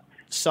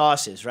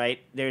sauces, right,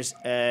 there's,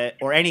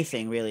 or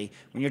anything really,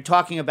 when you're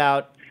talking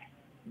about,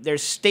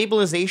 there's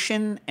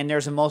stabilization and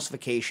there's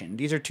emulsification.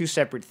 These are two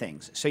separate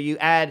things. So you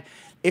add,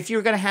 if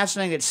you're going to have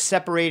something that's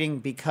separating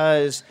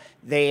because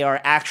they are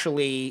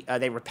actually,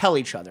 they repel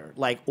each other,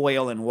 like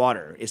oil and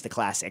water is the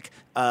classic,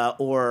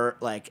 or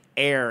like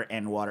air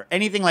and water,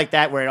 anything like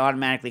that where it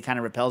automatically kind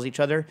of repels each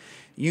other,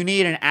 you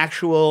need an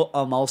actual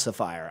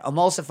emulsifier.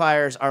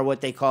 Emulsifiers are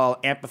what they call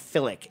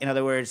amphiphilic. In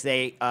other words,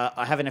 they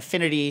have an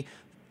affinity,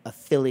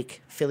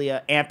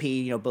 philia,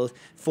 ampy, both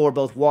for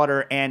both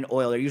water and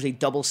oil. They're usually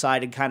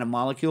double-sided kind of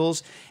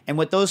molecules. And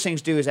what those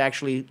things do is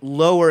actually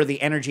lower the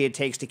energy it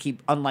takes to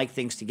keep unlike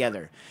things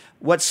together.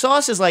 What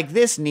sauces like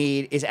this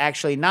need is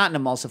actually not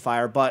an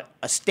emulsifier, but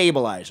a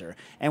stabilizer.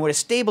 And what a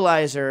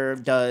stabilizer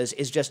does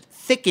is just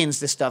thickens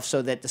the stuff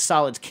so that the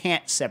solids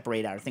can't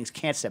separate out, or things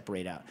can't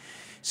separate out.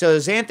 So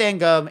xanthan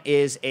gum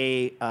is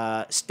a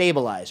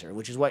stabilizer,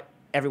 which is what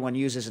everyone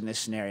uses in this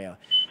scenario.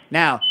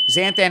 Now,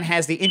 xanthan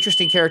has the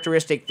interesting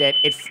characteristic that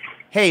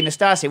hey,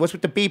 Nastasia, what's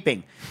with the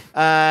beeping?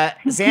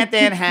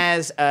 Xanthan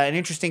has an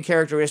interesting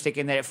characteristic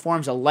in that it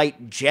forms a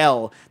light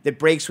gel that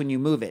breaks when you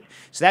move it.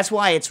 So that's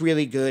why it's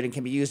really good and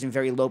can be used in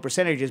very low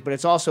percentages, but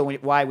it's also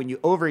why when you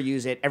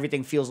overuse it,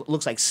 everything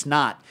looks like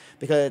snot,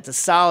 because it's a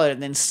solid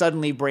and then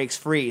suddenly breaks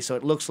free, so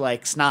it looks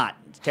like snot.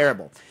 It's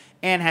terrible.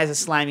 And has a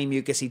slimy,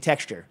 mucousy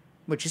texture,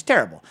 which is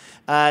terrible.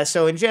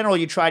 So in general,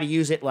 you try to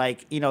use it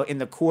like, in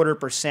the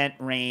 0.25%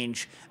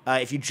 range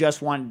if you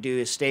just want to do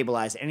is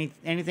stabilize.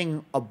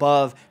 Anything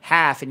above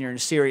half and you're in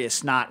serious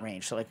snot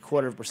range, so like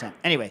 0.25%.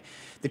 Anyway,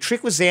 the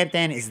trick with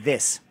xanthan is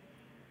this.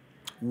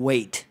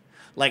 Wait.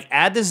 Like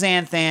add the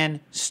xanthan,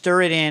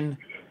 stir it in,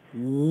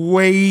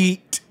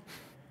 wait.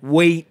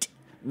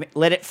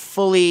 Let it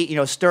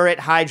fully, stir it,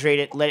 hydrate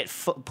it, let it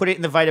put it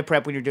in the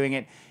VitaPrep when you're doing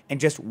it, and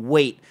just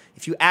wait.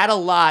 If you add a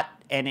lot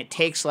and it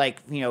takes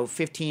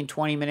 15,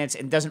 20 minutes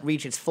and doesn't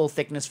reach its full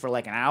thickness for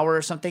like an hour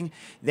or something,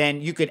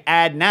 then you could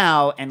add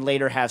now and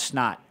later have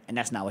snot, and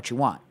that's not what you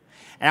want.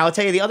 And I'll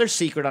tell you the other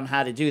secret on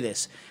how to do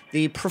this.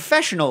 The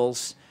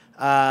professionals,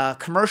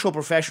 commercial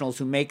professionals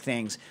who make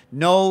things,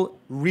 know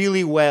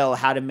really well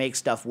how to make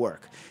stuff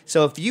work.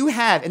 So if you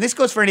have, and this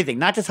goes for anything,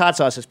 not just hot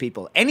sauces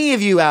people, any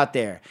of you out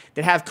there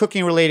that have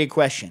cooking-related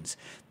questions,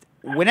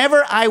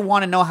 whenever I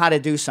want to know how to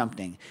do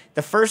something,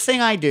 the first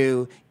thing I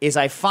do is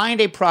I find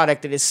a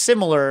product that is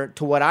similar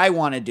to what I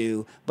want to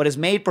do, but is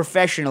made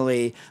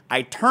professionally.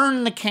 I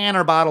turn the can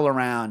or bottle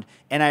around,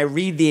 and I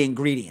read the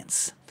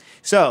ingredients.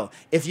 So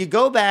if you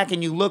go back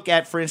and you look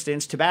at, for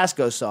instance,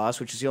 Tabasco sauce,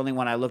 which is the only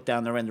one I looked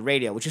down there in the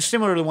radio, which is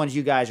similar to the ones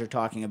you guys are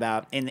talking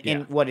about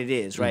in what it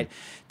is, right?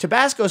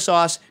 Tabasco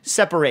sauce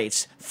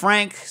separates.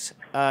 Frank's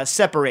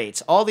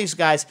separates. All these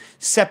guys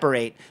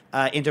separate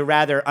into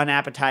rather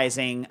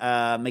unappetizing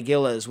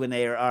Megillas when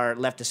they are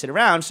left to sit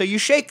around. So you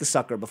shake the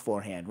sucker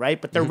beforehand, right?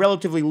 But they're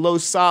relatively low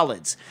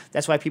solids.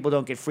 That's why people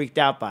don't get freaked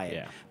out by it.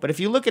 Yeah. But if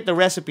you look at the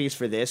recipes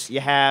for this, you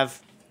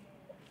have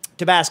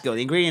Tabasco.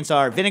 The ingredients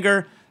are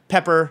vinegar,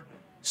 pepper,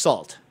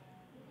 salt,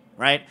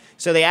 right?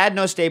 So they add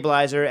no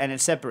stabilizer and it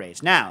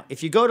separates. Now,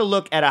 if you go to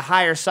look at a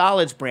higher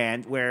solids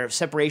brand where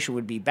separation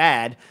would be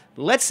bad,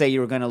 let's say you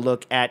were going to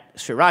look at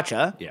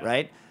Sriracha,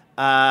 right?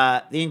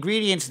 The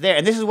ingredients there,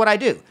 and this is what I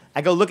do.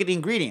 I go look at the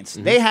ingredients.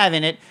 They have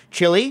in it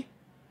chili,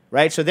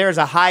 right? So there's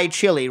a high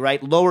chili,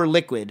 right? Lower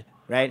liquid,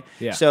 right?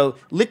 Yeah. So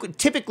liquid,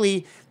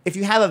 typically, if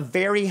you have a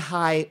very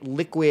high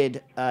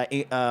liquid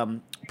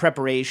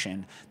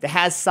preparation that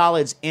has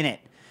solids in it,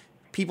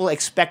 people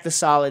expect the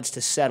solids to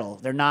settle.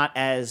 They're not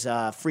as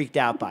freaked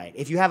out by it.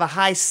 If you have a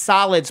high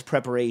solids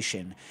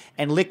preparation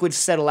and liquids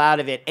settle out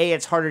of it, A,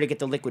 it's harder to get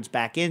the liquids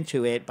back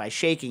into it by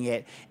shaking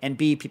it, and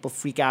B, people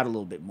freak out a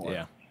little bit more.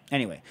 Yeah.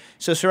 Anyway,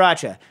 so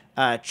Sriracha,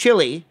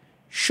 chili,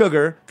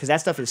 sugar, because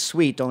that stuff is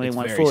sweet, don't even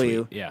want to fool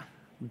you. Yeah.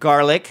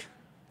 Garlic,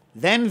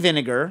 then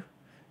vinegar,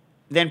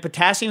 then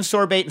potassium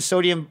sorbate and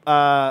sodium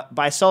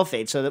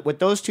bisulfate. So that with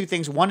those two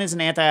things, one is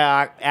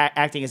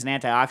acting as an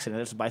antioxidant,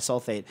 that's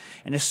bisulfate,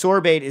 and the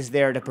sorbate is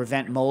there to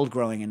prevent mold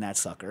growing in that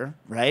sucker,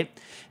 right?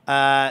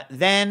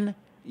 Then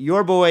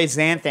your boy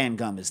xanthan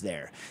gum is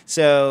there.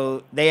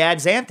 So they add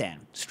xanthan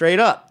straight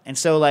up. And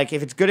so like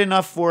if it's good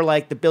enough for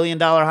like the $1 billion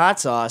hot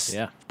sauce,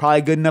 it's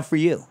probably good enough for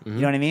you. You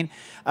know what I mean?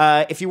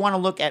 If you want to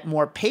look at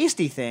more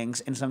pasty things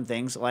and some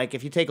things, like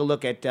if you take a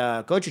look at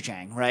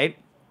gochujang, right?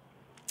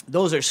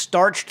 Those are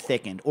starch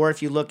thickened. Or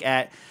if you look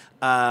at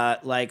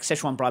like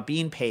Szechuan broth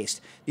bean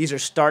paste. These are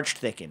starch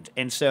thickened.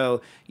 And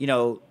so,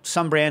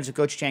 some brands of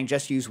gochujang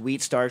just use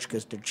wheat starch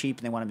because they're cheap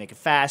and they want to make it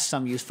fast.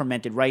 Some use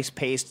fermented rice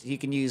paste. You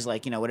can use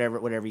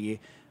whatever you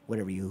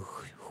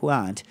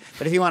want.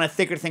 But if you want a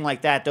thicker thing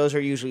like that, those are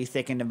usually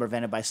thickened and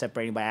prevented by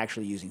separating by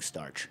actually using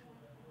starch.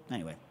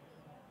 Anyway,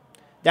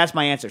 that's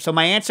my answer. So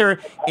my answer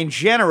in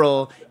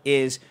general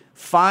is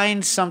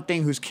find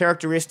something whose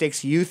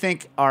characteristics you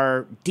think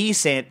are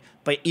decent,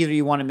 but either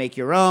you want to make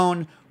your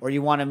own or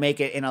you want to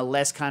make it in a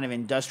less kind of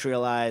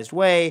industrialized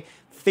way.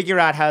 Figure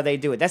out how they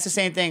do it. That's the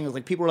same thing.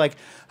 Like people are like,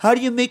 how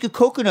do you make a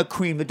coconut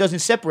cream that doesn't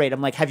separate?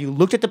 I'm like, have you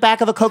looked at the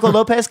back of a Coco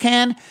Lopez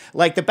can?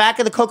 Like the back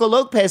of the Coco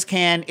Lopez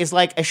can is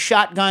like a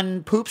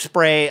shotgun poop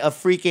spray of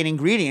freaking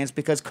ingredients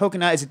because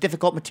coconut is a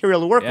difficult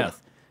material to work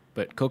with.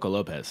 But Coco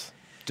Lopez,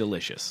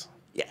 delicious.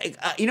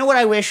 Yeah, you know what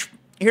I wish?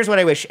 Here's what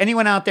I wish.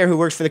 Anyone out there who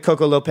works for the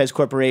Coco Lopez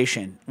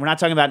Corporation, we're not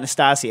talking about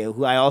Nastasia,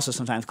 who I also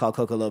sometimes call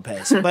Coco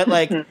Lopez, but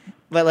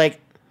like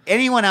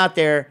anyone out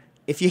there,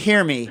 if you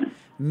hear me,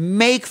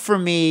 make for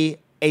me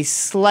a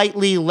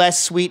slightly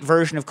less sweet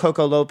version of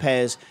Coco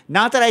Lopez.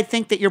 Not that I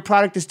think that your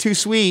product is too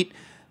sweet,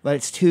 but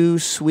it's too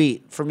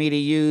sweet for me to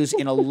use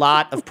in a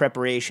lot of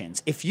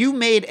preparations. If you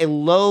made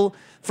for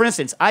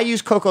instance, I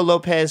use Coco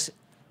Lopez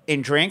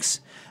in drinks.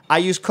 I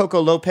use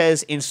Coco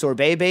Lopez in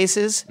sorbet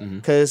bases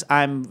because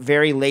I'm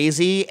very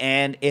lazy,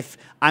 and if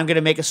I'm going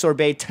to make a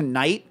sorbet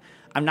tonight,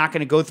 I'm not going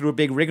to go through a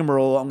big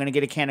rigmarole. I'm going to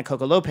get a can of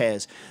Coco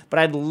Lopez. But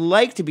I'd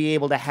like to be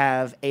able to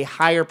have a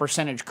higher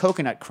percentage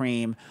coconut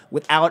cream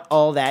without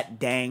all that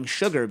dang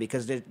sugar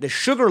because the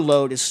sugar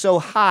load is so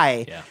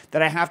high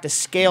that I have to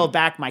scale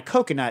back my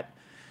coconut.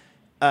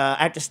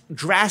 I have to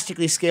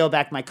drastically scale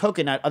back my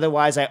coconut.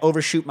 Otherwise, I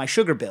overshoot my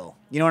sugar bill.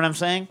 You know what I'm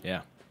saying?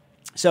 Yeah.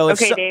 So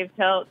okay, Dave,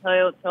 tell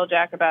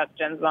Jack about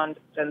Jen's mom,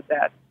 Jen's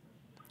dad.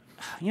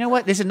 You know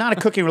what? This is not a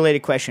cooking-related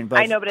question, but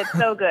I know, but it's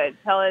so good.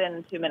 Tell it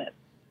in 2 minutes.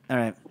 All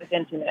right.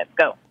 Within 2 minutes,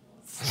 go.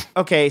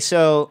 Okay,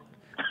 so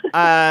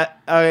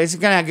it's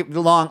gonna be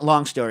a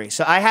long story.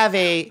 So I have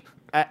a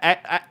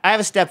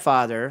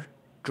stepfather,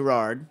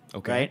 Gerard.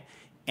 Okay. Right,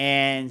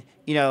 and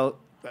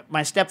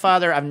my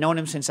stepfather. I've known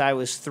him since I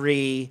was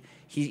 3.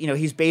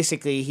 He's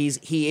basically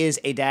he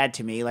is a dad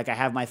to me. Like I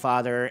have my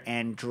father,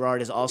 and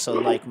Gerard is also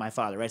like my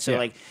father, right?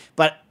 So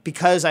but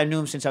because I knew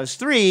him since I was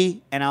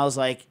 3, and I was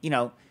like,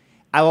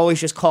 I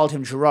always just called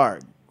him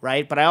Gerard.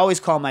 Right? But I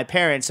always call my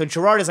parents. So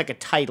Gerard is like a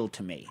title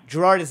to me.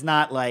 Gerard is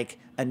not like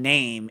a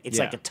name. It's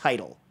like a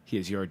title. He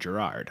is your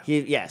Gerard.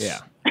 Yes. Yeah.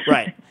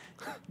 Right.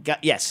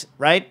 Yes.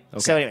 Right?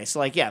 Okay. So anyway,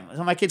 so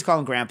my kids call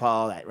him Grandpa,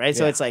 all that, right?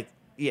 So it's like,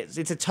 yes,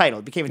 it's a title.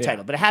 It became a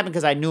title. But it happened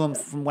because I knew him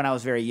from when I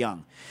was very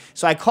young.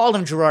 So I called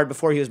him Gerard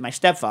before he was my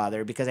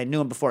stepfather because I knew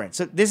him beforehand.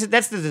 So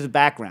that's the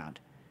background.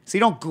 So you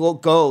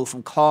don't go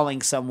from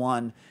calling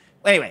someone.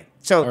 Anyway,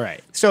 so all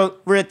right. So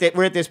we're at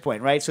this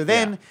point, right? So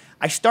then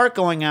I start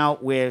going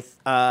out with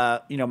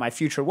my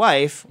future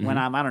wife when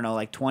I'm, I don't know,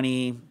 like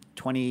 20,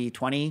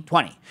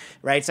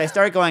 right? So I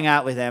start going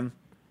out with them,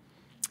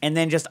 and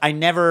then I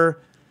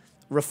never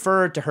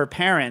referred to her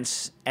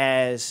parents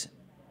as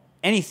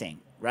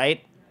anything,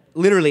 right?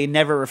 Literally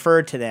never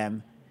referred to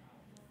them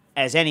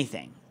as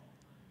anything.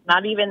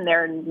 Not even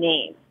their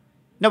name.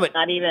 No, but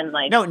not even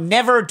like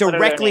never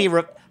directly.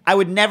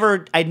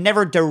 I'd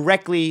never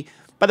directly.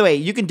 By the way,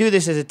 you can do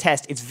this as a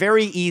test. It's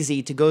very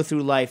easy to go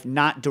through life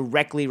not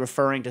directly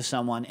referring to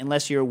someone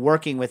unless you're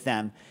working with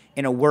them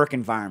in a work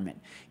environment.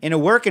 In a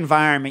work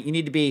environment, you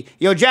need to be,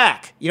 yo,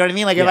 Jack. You know what I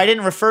mean? Like if I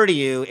didn't refer to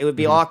you, it would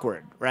be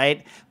awkward,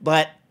 right?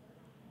 But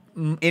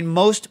in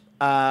most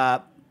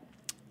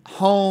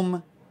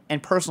home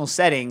and personal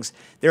settings,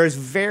 there's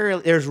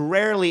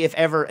rarely, if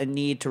ever, a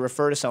need to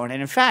refer to someone.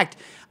 And in fact,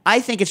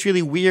 I think it's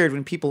really weird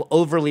when people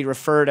overly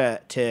refer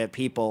to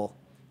people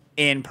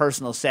in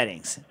personal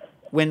settings.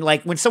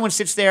 When someone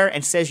sits there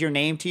and says your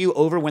name to you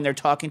over when they're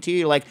talking to you,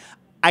 you're like,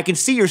 I can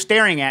see you're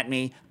staring at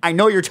me. I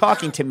know you're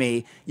talking to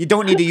me. You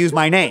don't need to use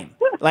my name.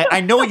 Like I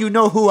know you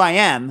know who I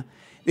am.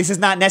 This is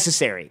not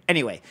necessary.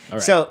 Anyway,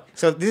 right. So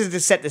this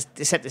is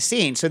to set the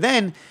scene. So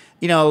then,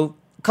 a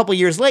couple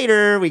years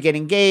later, we get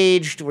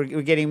engaged.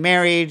 We're getting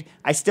married.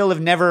 I still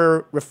have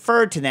never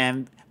referred to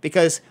them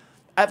because,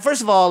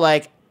 first of all,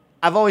 like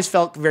I've always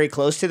felt very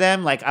close to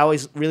them. Like I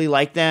always really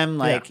liked them.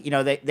 Like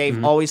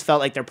they've always felt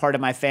like they're part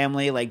of my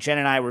family. Like Jen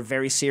and I were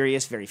very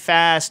serious, very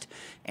fast,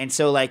 and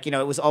so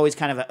it was always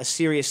kind of a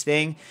serious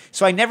thing.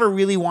 So I never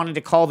really wanted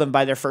to call them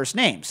by their first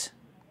names.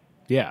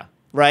 Yeah.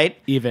 Right.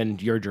 Even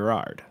your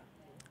Gerard.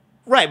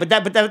 Right, but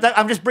that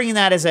I'm just bringing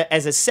that as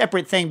a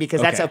separate thing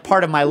because that's a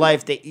part of my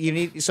life that you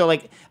need. So I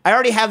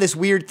already have this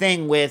weird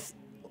thing with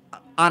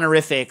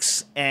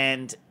honorifics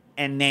and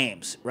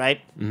names, right?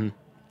 Mm-hmm.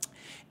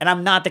 And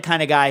I'm not the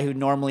kind of guy who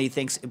normally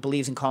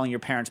believes in calling your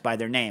parents by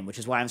their name, which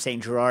is why I'm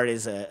saying Gerard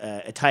is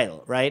a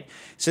title, right?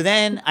 So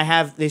then I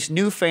have this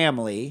new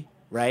family,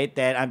 right,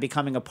 that I'm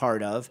becoming a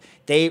part of.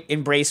 They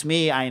embrace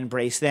me, I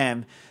embrace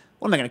them.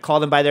 What am I going to call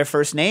them by their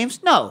first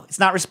names? No, it's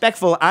not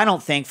respectful, I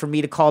don't think, for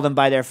me to call them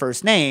by their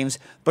first names.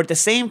 But at the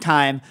same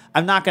time,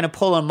 I'm not going to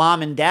pull a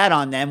mom and dad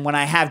on them when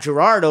I have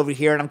Gerard over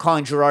here and I'm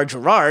calling Gerard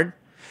Gerard.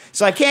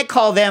 So I can't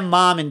call them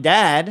mom and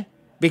dad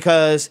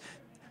because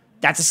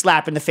that's a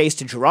slap in the face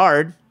to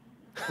Gerard,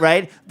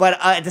 right? But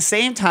at the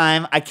same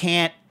time,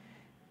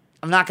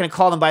 I'm not going to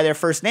call them by their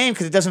first name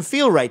because it doesn't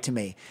feel right to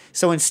me.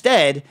 So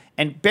instead,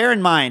 and bear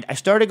in mind, I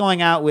started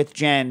going out with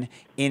Jen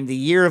in the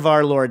year of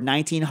our Lord,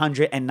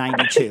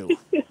 1992.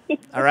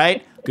 All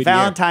right? Good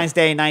Valentine's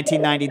Day,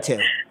 1992.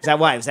 Is that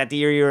why? Was that the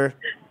year you were?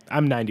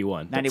 I'm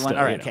 91. 91? Still,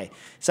 All right, okay.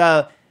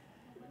 So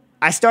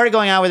I started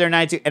going out with her in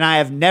 92, and I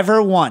have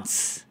never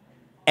once,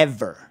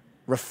 ever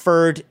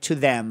referred to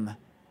them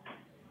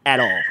at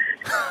all.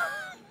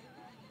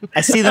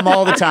 I see them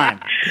all the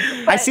time.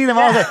 I see them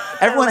all the time.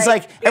 Everyone's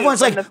like,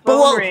 when the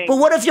phone rings but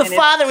what if your and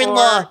it's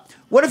father-in-law?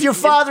 What if your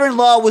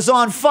father-in-law was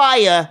on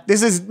fire?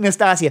 This is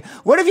Nastasia.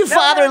 What if your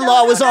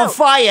father-in-law was on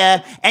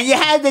fire and you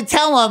had to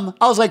tell him?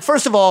 I was like,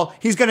 first of all,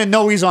 he's going to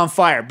know he's on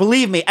fire.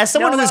 Believe me, as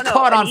someone who was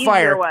caught on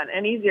fire.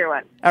 An easier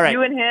one. All right.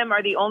 You and him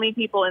are the only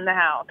people in the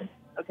house,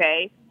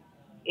 okay?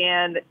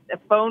 And the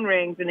phone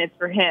rings and it's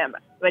for him,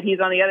 but he's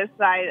on the other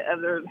side of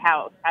the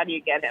house. How do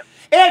you get him?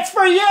 It's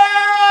for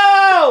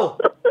you!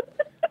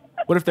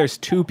 What if there's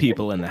two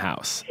people in the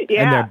house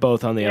Yeah. and they're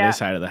both on the Yeah. other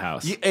side of the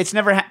house? It's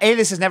never.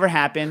 This has never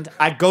happened.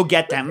 I go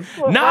get them.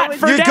 Not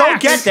for You Dax. go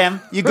get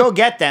them. You go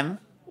get them.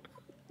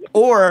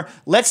 Or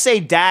let's say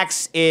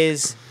Dax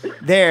is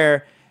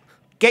there.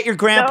 Get your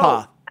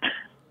grandpa.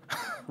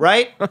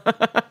 Right?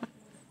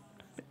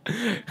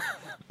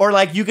 Or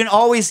like you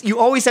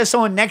always have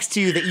someone next to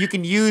you that you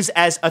can use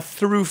as a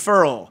through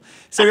furl.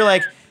 So you're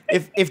like,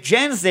 if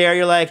Jen's there,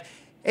 you're like,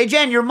 hey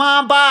Jen, your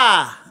mom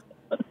ba.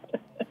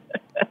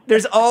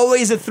 There's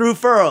always a through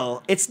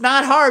furl. It's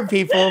not hard,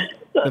 people.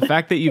 The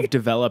fact that you've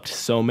developed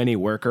so many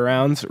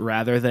workarounds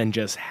rather than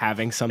just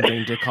having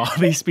something to call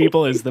these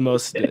people is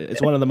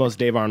it's one of the most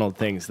Dave Arnold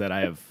things that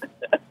I have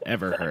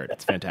ever heard.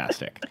 It's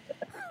fantastic.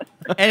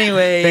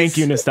 Anyways. Thank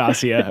you,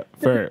 Nastasia,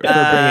 for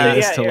bringing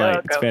this to you're light.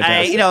 It's welcome.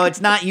 fantastic.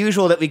 It's not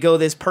usual that we go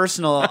this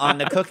personal on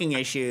the cooking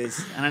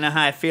issues. I don't know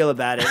how I feel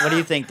about it. What do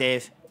you think,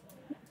 Dave?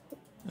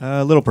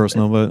 A little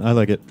personal, but I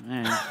like it.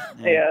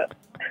 Yeah.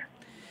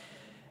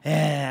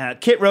 Yeah,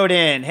 Kit wrote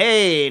in,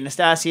 hey,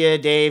 Nastasia,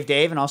 Dave,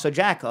 and also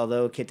Jack,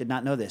 although Kit did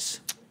not know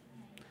this.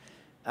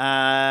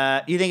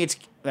 You think it's...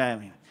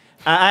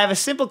 I have a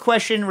simple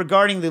question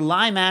regarding the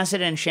lime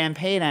acid and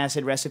champagne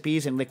acid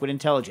recipes in Liquid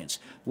Intelligence.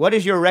 What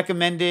is your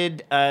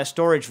recommended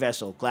storage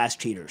vessel? Glass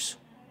cheaters.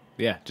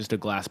 Yeah, just a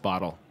glass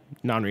bottle,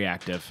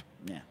 non-reactive.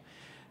 Yeah.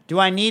 Do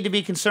I need to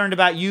be concerned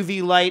about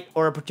UV light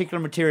or a particular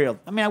material?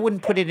 I mean, I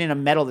wouldn't put it in a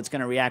metal that's going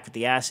to react with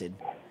the acid,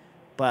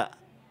 but...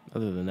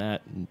 Other than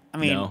that,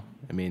 mean- no.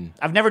 I mean,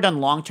 I've never done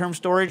long-term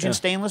storage in Yeah.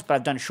 stainless, but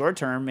I've done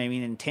short-term,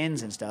 maybe in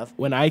tins and stuff.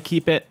 when I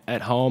keep it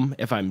at home,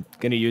 if I'm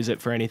going to use it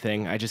for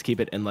anything, I just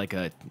keep it in like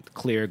a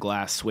clear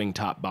glass swing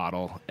top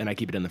bottle, and I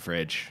keep it in the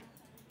fridge.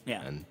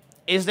 Yeah. And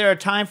Is there a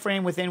time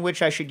frame within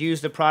which I should use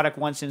the product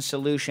once in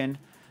solution?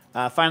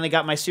 Finally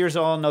got my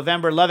Searsol in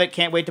November. Love it.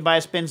 Can't wait to buy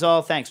a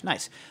Spinzol. Thanks.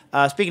 Nice.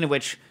 Speaking of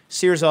which,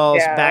 Searsol's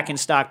Yeah. back in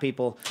stock,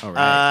 people. All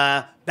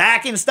right.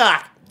 Back in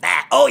stock.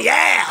 Oh,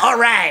 yeah. All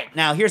right.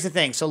 Now, here's the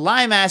thing. So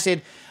lime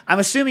acid, I'm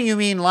assuming you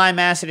mean lime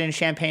acid and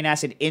champagne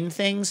acid in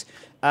things.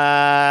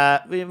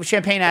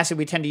 Champagne acid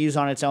we tend to use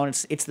on its own.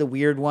 It's the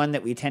weird one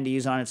that we tend to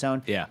use on its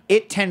own. Yeah.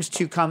 It tends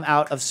to come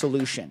out of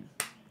solution.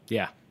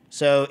 yeah,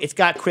 So it's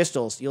got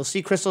crystals. You'll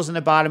see crystals in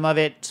the bottom of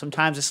it.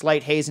 Sometimes a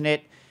slight haze in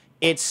it.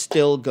 It's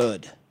still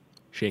good.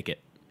 shake it.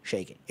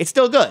 Shake it. It's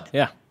still good.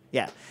 Yeah.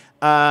 Yeah.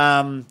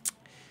 Oh,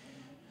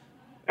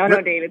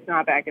 no, Dave, it's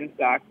not back in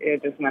stock.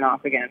 It just went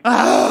off again.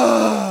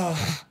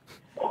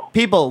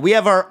 People, we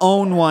have our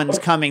own ones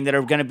coming that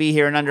are going to be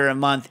here in under a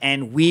month,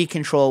 and we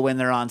control when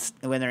they're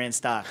in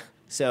stock.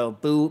 So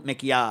boo,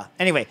 McYah.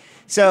 Anyway,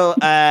 so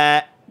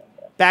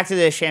back to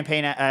the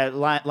champagne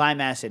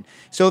lime acid.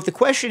 So if the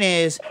question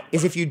is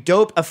if you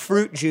dope a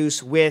fruit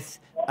juice with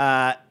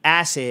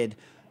acid,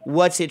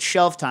 what's its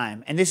shelf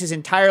time? And this is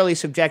entirely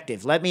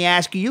subjective. Let me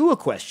ask you a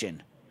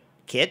question,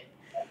 Kit.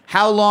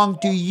 How long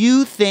do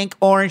you think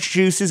orange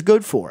juice is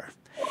good for?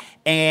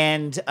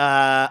 And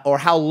or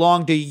how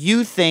long do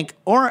you think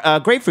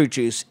grapefruit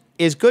juice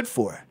is good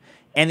for?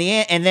 And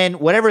then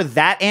whatever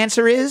that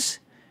answer is,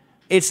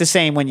 it's the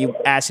same when you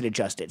acid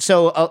adjust it.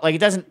 So like it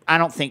doesn't, I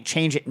don't think,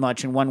 change it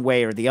much in one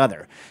way or the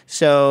other.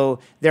 So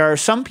there are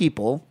some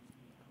people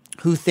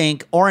who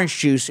think orange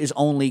juice is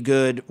only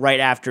good right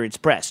after it's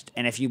pressed.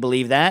 And if you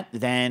believe that,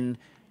 then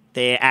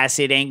the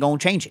acid ain't going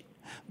to change it.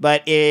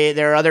 But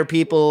there are other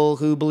people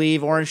who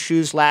believe orange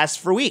juice lasts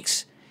for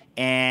weeks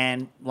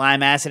and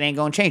lime acid ain't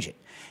going to change it.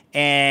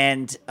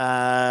 And,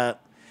 the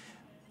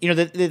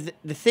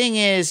thing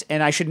is,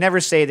 and I should never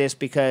say this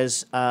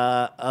because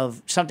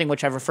of something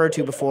which I've referred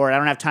to before, and I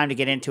don't have time to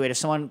get into it. If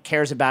someone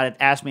cares about it,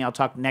 ask me. I'll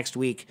talk next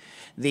week.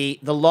 The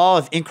law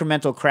of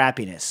incremental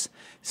crappiness.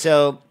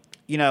 So,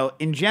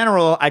 in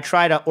general, I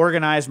try to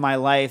organize my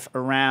life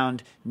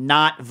around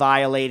not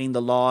violating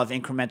the law of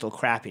incremental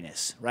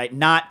crappiness, right?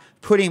 Not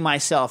putting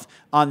myself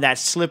on that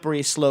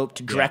slippery slope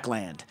to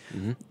Dreckland.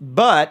 Mm-hmm.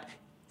 But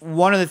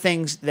one of the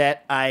things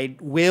that I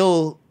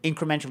will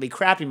incrementally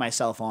crappy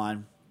myself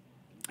on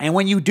And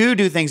when you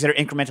do things that are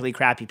incrementally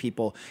crappy,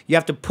 people, you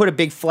have to put a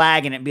big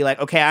flag in it and be like,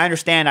 okay, I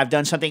understand I've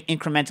done something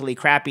incrementally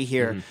crappy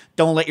here.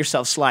 Don't let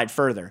yourself slide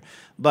further.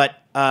 But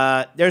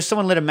there's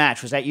someone lit a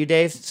match. Was that you,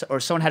 Dave? Or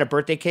someone had a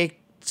birthday cake?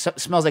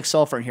 Smells like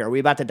sulfur in here. Are we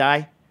about to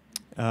die?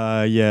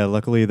 Yeah,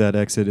 luckily that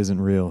exit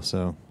isn't real,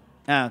 so.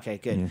 Oh, okay,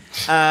 good.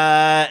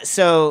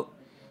 So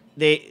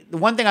the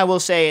one thing I will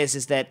say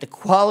is that the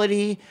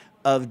quality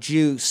of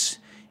juice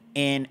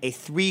in a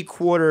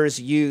 3/4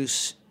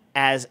 use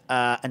as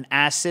an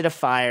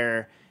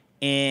acidifier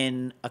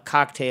in a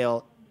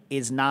cocktail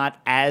is not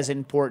as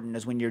important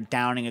as when you're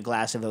downing a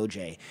glass of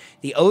OJ.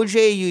 The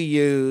OJ you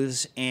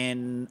use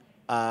in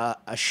a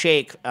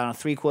shake on a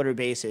 3/4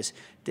 basis,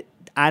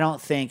 I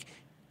don't think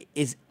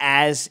is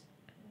as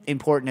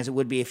important as it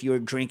would be if you were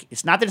drinking.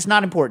 It's not that it's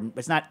not important, but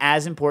it's not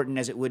as important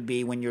as it would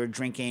be when you're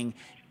drinking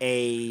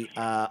a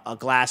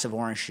glass of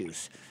orange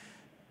juice.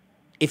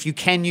 If you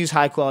can use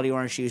high quality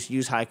orange juice,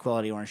 use high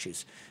quality orange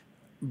juice.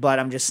 But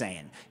I'm just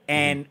saying.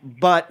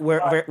 But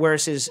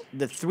whereas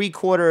the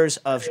 3/4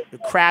 of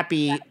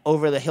crappy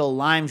over the hill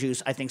lime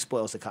juice, I think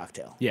spoils the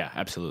cocktail. Yeah,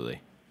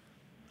 absolutely.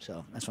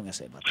 So that's what I'm gonna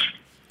say about that.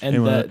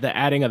 And the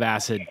adding of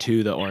acid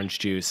to the orange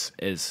juice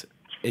it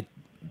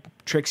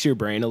tricks your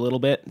brain a little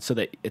bit so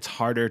that it's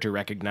harder to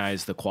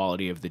recognize the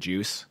quality of the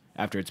juice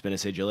after it's been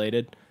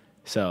acidulated.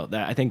 So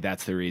I think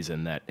that's the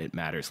reason that it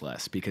matters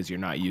less, because you're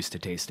not used to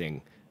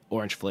tasting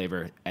orange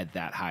flavor at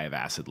that high of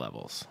acid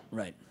levels.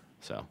 Right.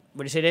 So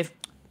What do you say, Dave?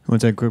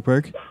 Want to take a quick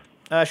break?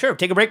 Sure.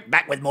 Take a break.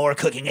 Back with more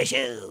cooking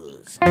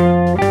issues.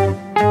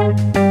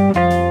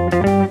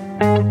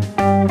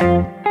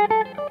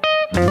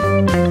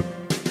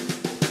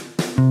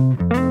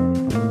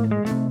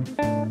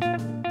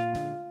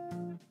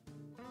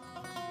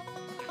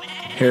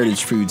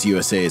 Heritage Foods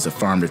USA is a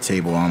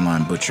farm-to-table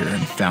online butcher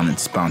and founding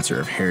sponsor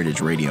of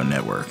Heritage Radio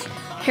Network.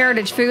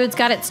 Heritage Foods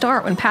got its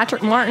start when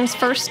Patrick Martins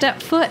first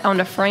stepped foot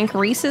onto Frank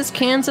Reese's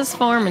Kansas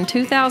farm in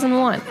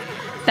 2001.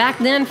 Back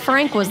then,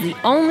 Frank was the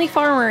only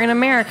farmer in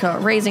America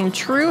raising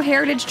true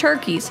heritage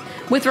turkeys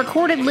with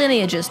recorded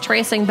lineages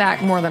tracing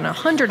back more than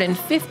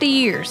 150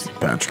 years.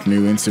 Patrick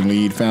knew instantly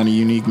he'd found a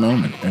unique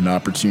moment, an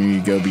opportunity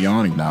to go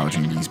beyond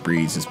acknowledging these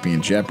breeds as being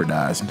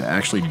jeopardized and to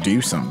actually do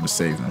something to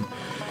save them.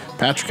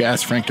 Patrick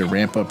asked Frank to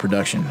ramp up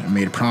production and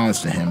made a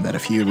promise to him that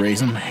if he would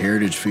raise them,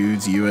 Heritage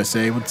Foods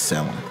USA would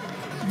sell them.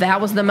 That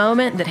was the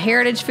moment that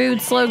Heritage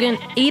Foods' slogan,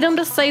 "Eat 'em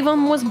to save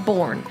 'em," was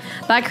born.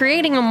 By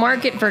creating a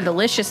market for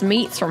delicious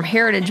meats from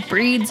heritage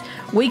breeds,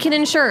 we can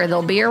ensure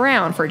they'll be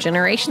around for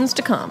generations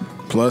to come.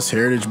 Plus,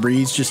 heritage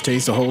breeds just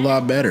taste a whole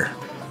lot better.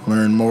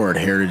 Learn more at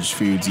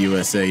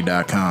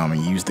heritagefoodsusa.com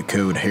and use the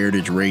code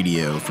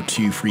HeritageRadio for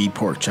 2 free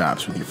pork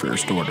chops with your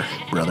first order,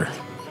 brother.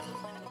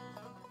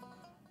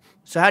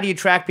 So how do you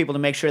track people to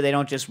make sure they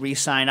don't just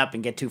re-sign up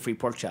and get 2 free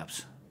pork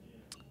chops?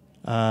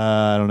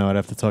 I don't know. I'd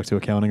have to talk to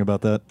accounting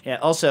about that. Yeah.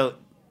 Also,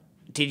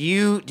 did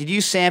you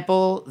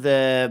sample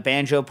the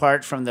banjo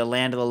part from the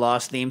Land of the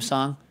Lost theme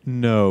song?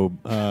 No,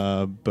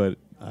 but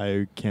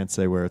I can't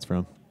say where it's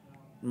from.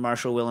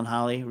 Marshall, Will, and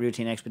Holly,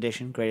 Routine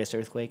Expedition, Greatest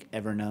Earthquake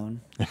Ever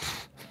Known.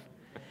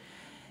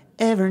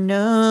 Ever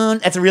known.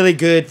 That's a really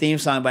good theme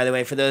song, by the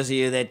way. For those of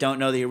you that don't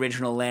know the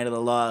original Land of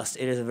the Lost,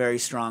 it is a very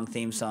strong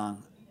theme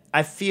song.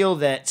 I feel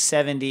that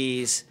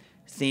 70s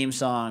theme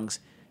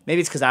songs, maybe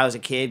it's because I was a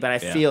kid, but I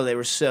feel they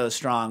were so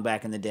strong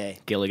back in the day.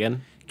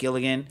 Gilligan.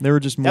 They were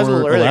just That was a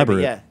more little earlier, but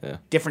elaborate. yeah.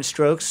 Different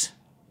Strokes,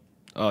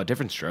 Oh,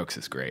 Different Strokes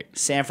is great.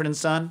 Sanford and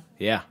Son,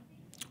 Yeah.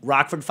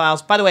 Rockford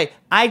Files. By the way,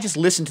 I just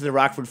listen to the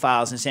Rockford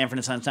Files and Sanford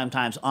and Son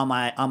sometimes on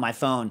my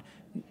phone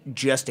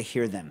just to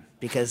hear them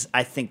because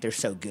I think they're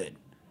so good.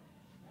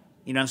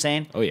 You know what I'm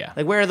saying? Oh, yeah.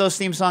 Like, where are those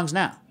theme songs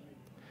now?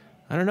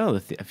 I don't know. I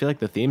feel like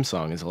the theme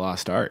song is a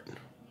lost art.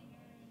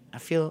 I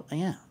feel,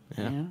 yeah.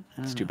 Yeah. You know,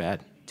 It's too bad.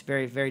 It's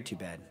very, very too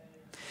bad.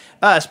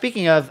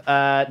 Speaking of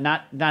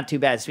not too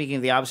bad, speaking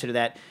of the opposite of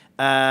that,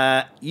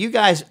 you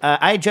guys,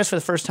 I just for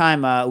the first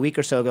time a week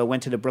or so ago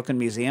went to the Brooklyn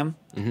Museum.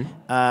 And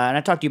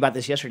I talked to you about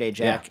this yesterday,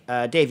 Jack.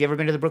 Yeah. Dave, you ever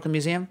been to the Brooklyn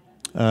Museum?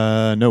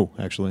 No,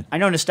 actually. I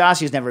know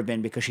Nastasia's never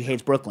been because she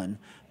hates Brooklyn.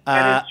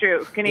 That is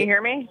true. Can you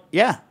hear me?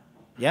 Yeah.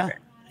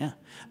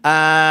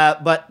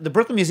 But the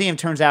Brooklyn Museum,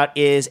 turns out,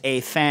 is a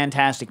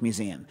fantastic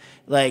museum.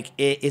 Like,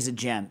 it is a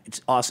gem.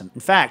 It's awesome.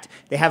 In fact,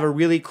 they have a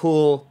really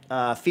cool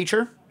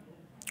feature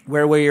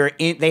where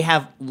they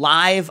have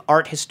live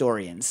art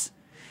historians.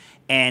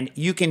 And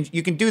you can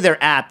do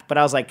their app, but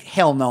I was like,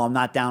 hell no, I'm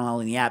not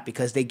downloading the app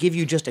because they give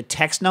you just a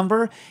text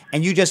number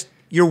and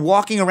you're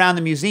walking around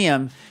the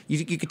museum.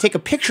 You could take a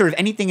picture of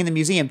anything in the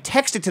museum,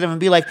 text it to them, and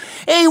be like,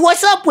 "Hey,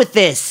 what's up with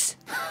this?"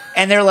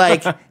 And they're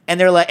like, and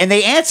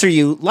they answer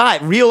you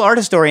live. Real art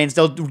historians,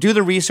 they'll do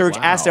the research,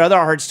 ask their other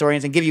art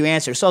historians, and give you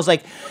answers. So I was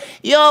like,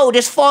 "Yo,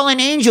 this fallen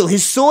angel,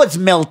 his sword's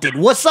melted.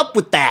 What's up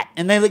with that?"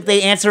 And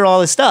they answer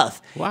all this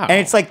stuff. Wow. And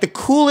it's like the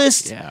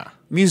coolest Yeah.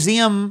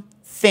 museum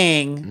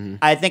thing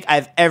I think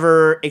I've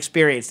ever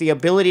experienced. The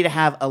ability to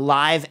have a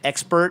live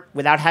expert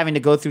without having to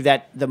go through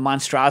the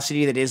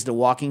monstrosity that is the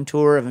walking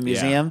tour of a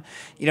museum.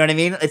 You know what I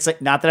mean? It's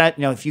like, not that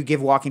if you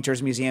give walking tours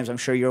of museums, I'm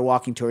sure your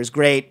walking tour is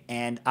great.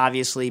 And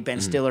obviously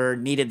Ben Stiller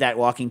needed that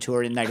walking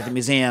tour in Night at the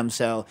Museum,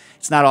 so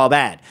it's not all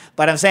bad.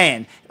 But I'm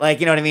saying, like,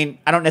 you know what I mean?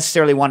 I don't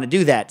necessarily want to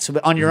do that. So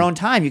on your own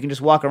time, you can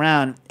just walk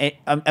around.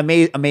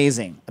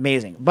 Amazing.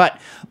 But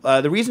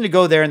the reason to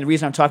go there and the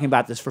reason I'm talking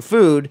about this for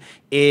food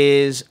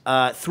is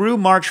through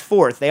March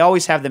 4th. They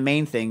always have the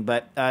main thing,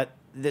 but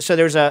so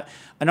there's an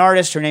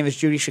artist. Her name is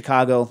Judy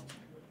Chicago,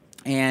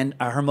 and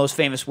her most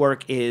famous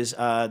work is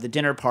The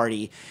Dinner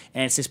Party,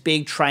 and it's this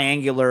big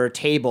triangular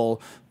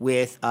table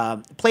with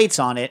plates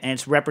on it, and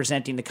it's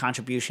representing the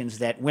contributions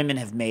that women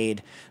have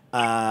made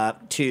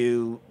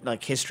to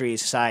like history,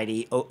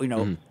 society,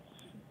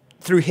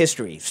 through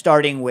history,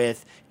 starting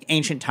with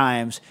ancient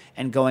times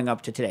and going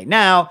up to today.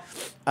 Now,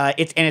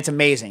 it's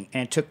amazing,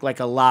 and it took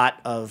a lot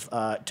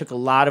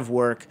of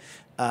work.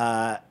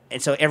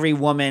 And so every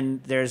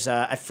woman, there's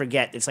I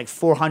forget, it's like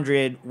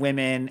 400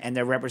 women, and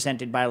they're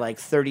represented by like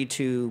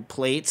 32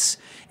 plates.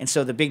 And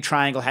so the big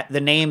triangle, the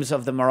names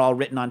of them are all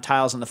written on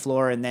tiles on the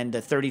floor, and then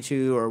the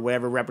 32 or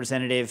whatever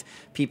representative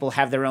people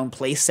have their own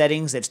place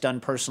settings that's done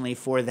personally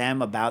for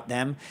them, about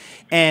them.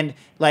 And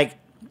like,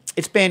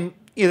 it's been,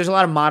 there's a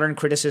lot of modern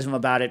criticism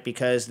about it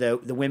because the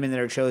women that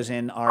are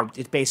chosen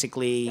it's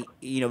basically,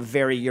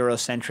 very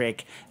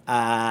Eurocentric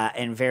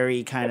and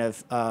very kind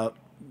of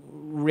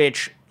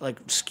rich, like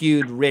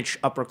skewed rich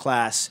upper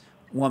class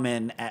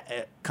woman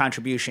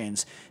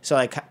contributions. So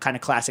like kind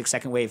of classic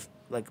second wave,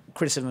 like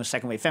criticism of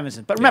second wave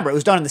feminism. But remember, it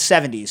was done in the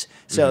 70s.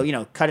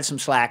 So, cut it some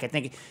slack. I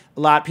think a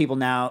lot of people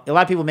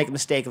make a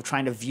mistake of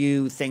trying to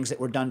view things that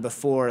were done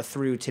before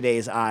through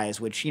today's eyes,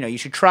 which, you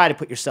should try to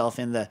put yourself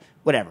in the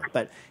whatever.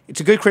 But it's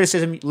a good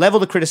criticism. Level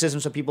the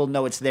criticism so people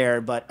know it's there,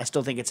 but I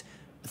still think it's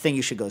a thing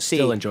you should go see.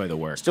 Still enjoy the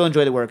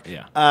work.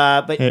 Yeah.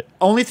 But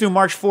only through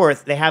March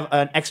 4th, they have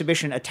an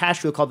exhibition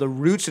attached to it called The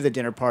Roots of the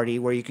Dinner Party,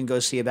 where you can go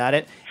see about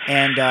it.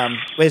 And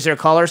is there a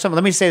caller or something?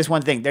 Let me say this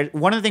one thing.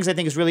 One of the things I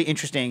think is really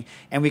interesting,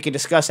 and we can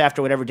discuss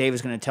after whatever Dave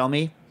is going to tell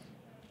me,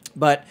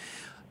 but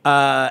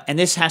and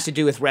this has to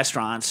do with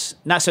restaurants.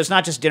 So it's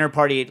not just dinner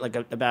party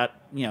about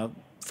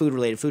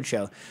food-related food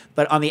show,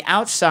 but on the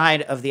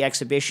outside of the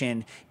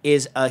exhibition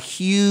is a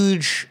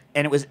huge,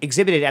 and it was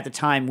exhibited at the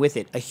time with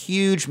it, a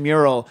huge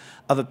mural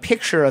of a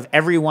picture of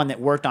everyone that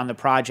worked on the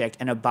project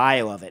and a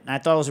bio of it. And I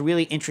thought it was a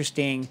really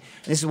interesting,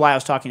 and this is why I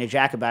was talking to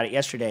Jack about it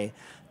yesterday,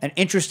 an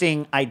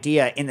interesting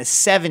idea in the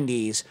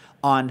 70s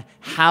on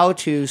how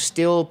to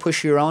still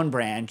push your own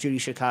brand, Judy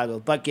Chicago,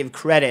 but give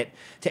credit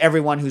to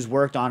everyone who's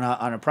worked on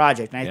a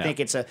project. And I think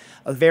it's a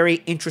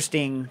very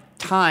interesting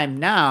time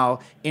now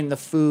in the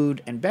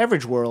food and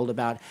beverage world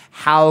about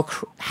how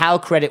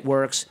credit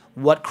works,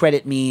 what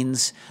credit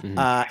means, and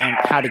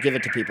how to give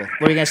it to people.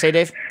 What are you going to say,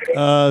 Dave?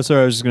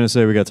 Sorry, I was just going to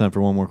say we got time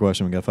for one more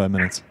question. We got 5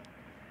 minutes.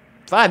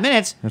 5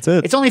 minutes? That's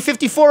it. It's only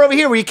 54 over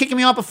here. Were you kicking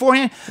me off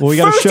beforehand? Well, we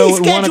got a show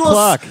at 1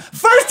 o'clock.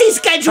 First he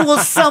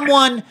schedules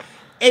someone,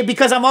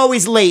 because I'm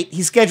always late,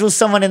 he schedules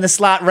someone in the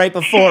slot right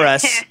before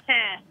us.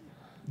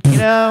 You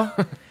know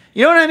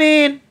what I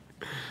mean?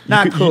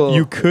 Not cool.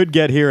 You could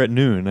get here at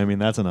noon. I mean,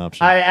 that's an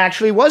option. I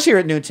actually was here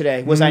at noon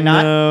today. Was I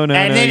not? No.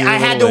 And then I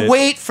had to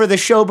wait for the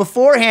show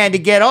beforehand to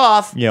get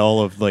off. Yeah,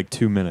 all of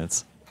 2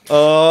 minutes.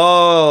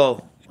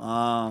 Oh.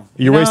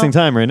 You're wasting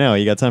time right now.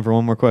 You got time for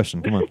one more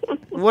question. Come on.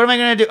 What am I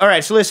going to do? All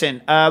right, so listen.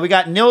 We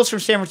got Nils from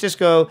San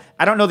Francisco.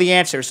 I don't know the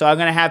answer, so I'm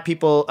going to have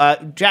people...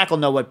 Jack will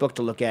know what book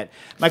to look at.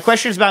 My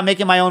question is about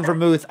making my own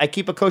vermouth. I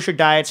keep a kosher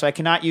diet, so I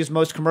cannot use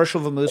most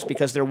commercial vermouths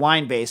because they're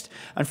wine-based.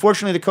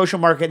 Unfortunately, the kosher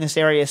market in this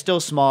area is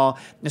still small,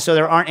 and so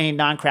there aren't any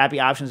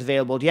non-crappy options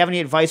available. Do you have any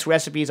advice,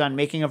 recipes on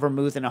making a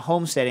vermouth in a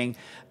home setting?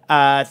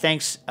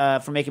 Thanks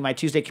for making my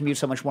Tuesday commute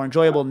so much more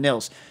enjoyable,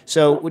 Nils.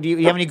 So, do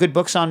you have any good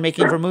books on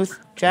making vermouth,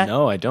 Jack?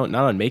 No, I don't.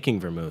 Not on making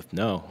vermouth.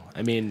 No,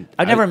 I mean,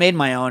 I've never made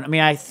my own. I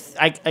mean, I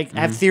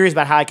have theories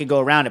about how I could go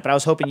around it, but I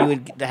was hoping you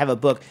would have a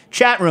book.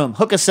 Chat room,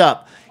 hook us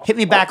up. Hit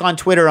me back on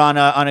Twitter on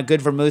a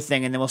good vermouth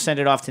thing, and then we'll send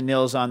it off to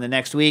Nils on the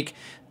next week.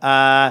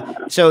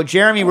 So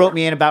Jeremy wrote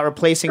me in about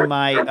replacing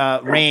my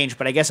range,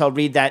 but I guess I'll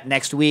read that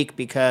next week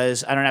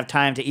because I don't have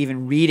time to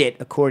even read it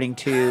according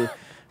to,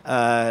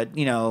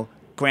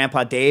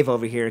 Grandpa Dave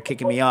over here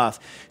kicking me off.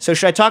 So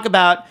should I talk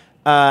about...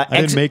 I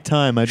didn't make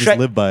time. I just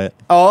live by it.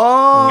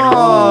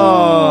 Oh!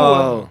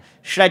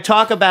 Should I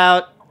talk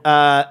about,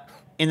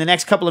 in the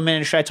next couple of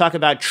minutes, should I talk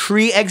about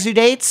tree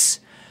exudates?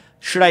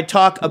 Should I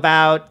talk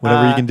about...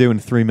 Whatever you can do in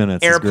 3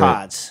 minutes.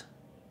 AirPods.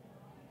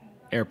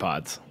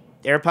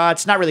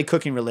 AirPods. Not really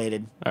cooking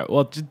related. All right,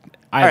 well,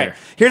 All right,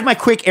 here's my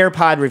quick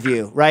AirPod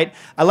review, right?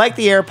 I like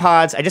the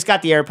AirPods. I just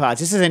got the AirPods.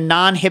 This is a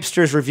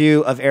non-hipster's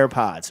review of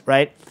AirPods,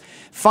 right?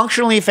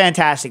 Functionally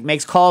fantastic.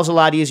 Makes calls a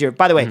lot easier.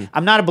 By the way,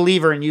 I'm not a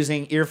believer in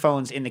using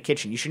earphones in the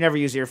kitchen. You should never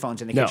use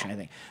earphones in the kitchen, I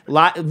think.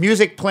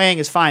 Music playing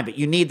is fine, but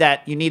you need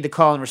the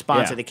call and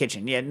response in the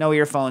kitchen. Yeah, no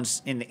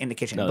earphones in the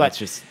kitchen. No, but that's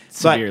just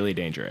severely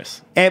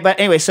dangerous. But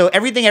anyway, so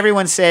everything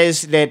everyone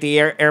says that the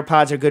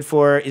AirPods are good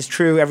for is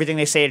true. Everything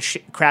they say it's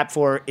crap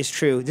for is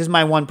true. This is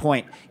my one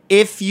point.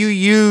 If you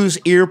use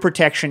ear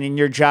protection in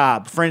your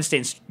job, for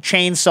instance,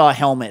 chainsaw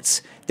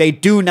helmets, they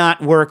do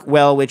not work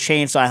well with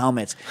chainsaw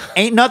helmets.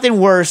 Ain't nothing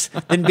worse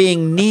than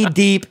being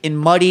knee-deep in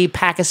muddy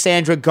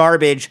Pachysandra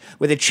garbage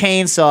with a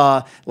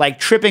chainsaw, like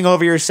tripping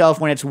over yourself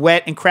when it's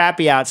wet and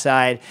crappy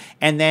outside,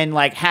 and then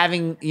like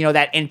having,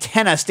 that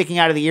antenna sticking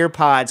out of the ear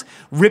pods,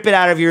 rip it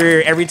out of your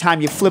ear every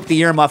time you flip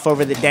the earmuff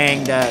over the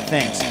danged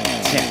things.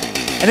 Yeah.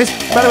 And this,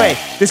 by the way,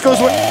 this goes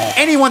for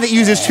anyone that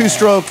uses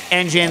two-stroke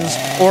engines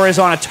or is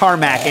on a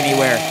tarmac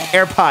anywhere.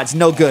 AirPods,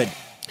 no good.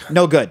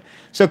 No good.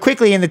 So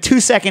quickly, in the 2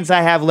 seconds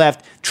I have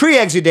left, tree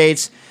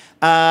exudates.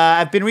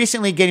 I've been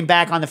recently getting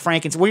back on the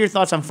frankincense. What are your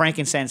thoughts on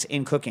frankincense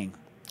in cooking?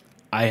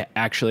 I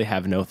actually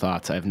have no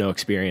thoughts. I have no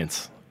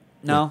experience.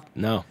 No?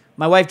 No.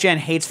 My wife Jen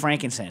hates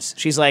frankincense.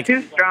 She's like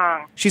Too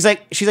strong. She's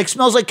like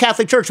smells like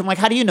Catholic church. I'm like,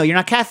 how do you know? You're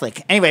not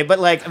Catholic. Anyway,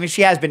 but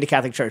she has been to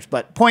Catholic church.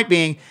 But point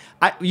being,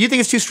 you think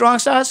it's too strong,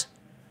 Stas?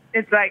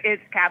 It's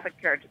Catholic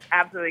Church. It's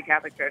absolutely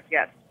Catholic Church,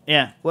 yes.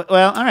 Yeah. Well,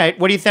 all right.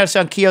 What do you think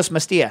on Kios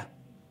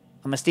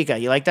Mastica?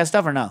 You like that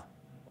stuff or no?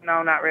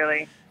 No, not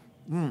really.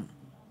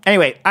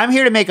 Anyway, I'm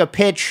here to make a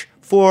pitch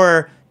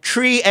for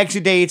tree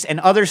exudates and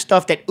other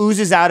stuff that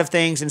oozes out of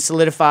things and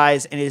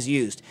solidifies and is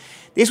used.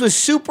 This was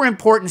super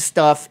important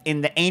stuff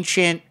in the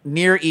ancient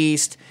Near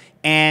East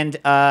and,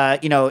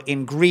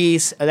 in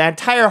Greece, that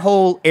entire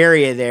whole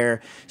area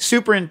there,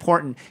 super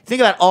important.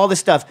 Think about all the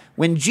stuff.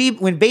 When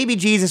baby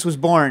Jesus was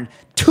born,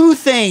 2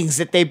 things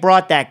that they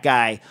brought that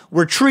guy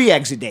were tree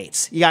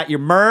exudates. You got your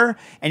myrrh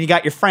and you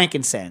got your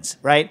frankincense,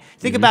 right?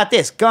 Think about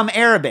this. Gum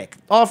Arabic,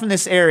 all from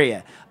this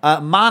area.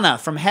 Manna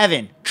from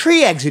heaven,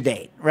 tree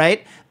exudate,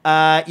 right?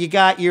 You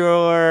got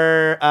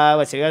your,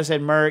 I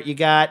said myrrh. You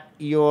got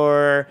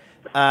your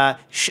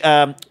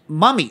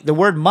mummy, the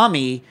word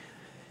mummy.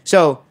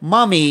 So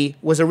mummy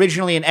was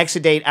originally an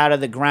exudate out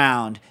of the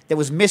ground that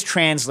was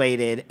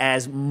mistranslated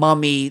as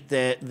mummy,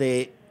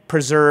 the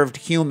preserved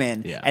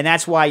human. Yeah. And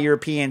that's why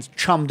Europeans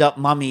chummed up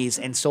mummies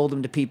and sold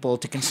them to people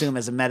to consume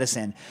as a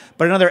medicine.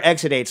 But another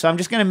exudate. So I'm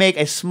just going to make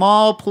a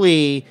small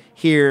plea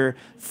here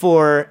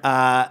for,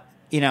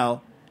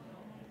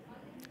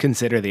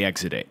 Consider the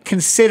exudate.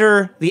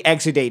 Consider the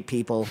exudate,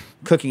 people.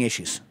 Cooking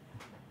issues.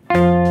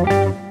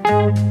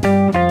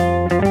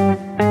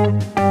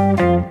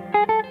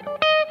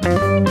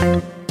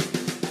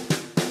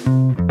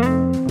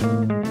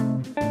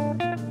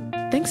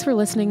 Thanks for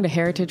listening to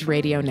Heritage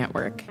Radio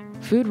Network,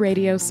 food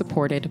radio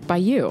supported by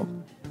you.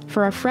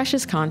 For our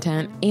freshest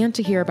content and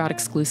to hear about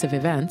exclusive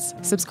events,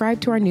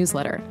 subscribe to our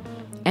newsletter.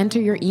 Enter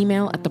your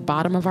email at the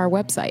bottom of our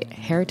website,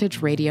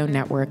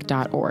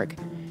 heritageradionetwork.org.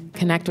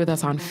 Connect with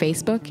us on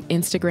Facebook,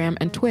 Instagram,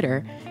 and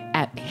Twitter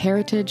at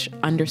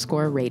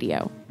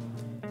heritage_radio.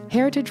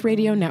 Heritage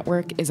Radio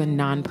Network is a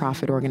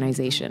nonprofit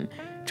organization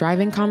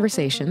driving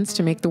conversations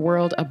to make the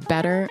world a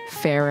better,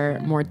 fairer,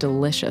 more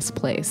delicious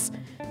place.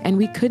 And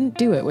we couldn't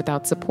do it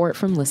without support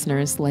from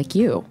listeners like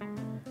you.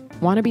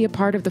 Want to be a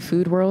part of the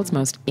food world's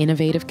most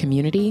innovative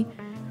community?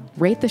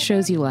 Rate the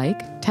shows you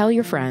like, tell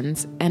your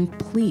friends, and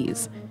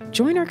please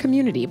join our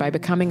community by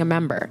becoming a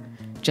member.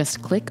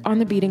 Just click on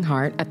the beating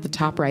heart at the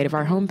top right of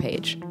our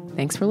homepage.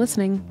 Thanks for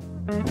listening.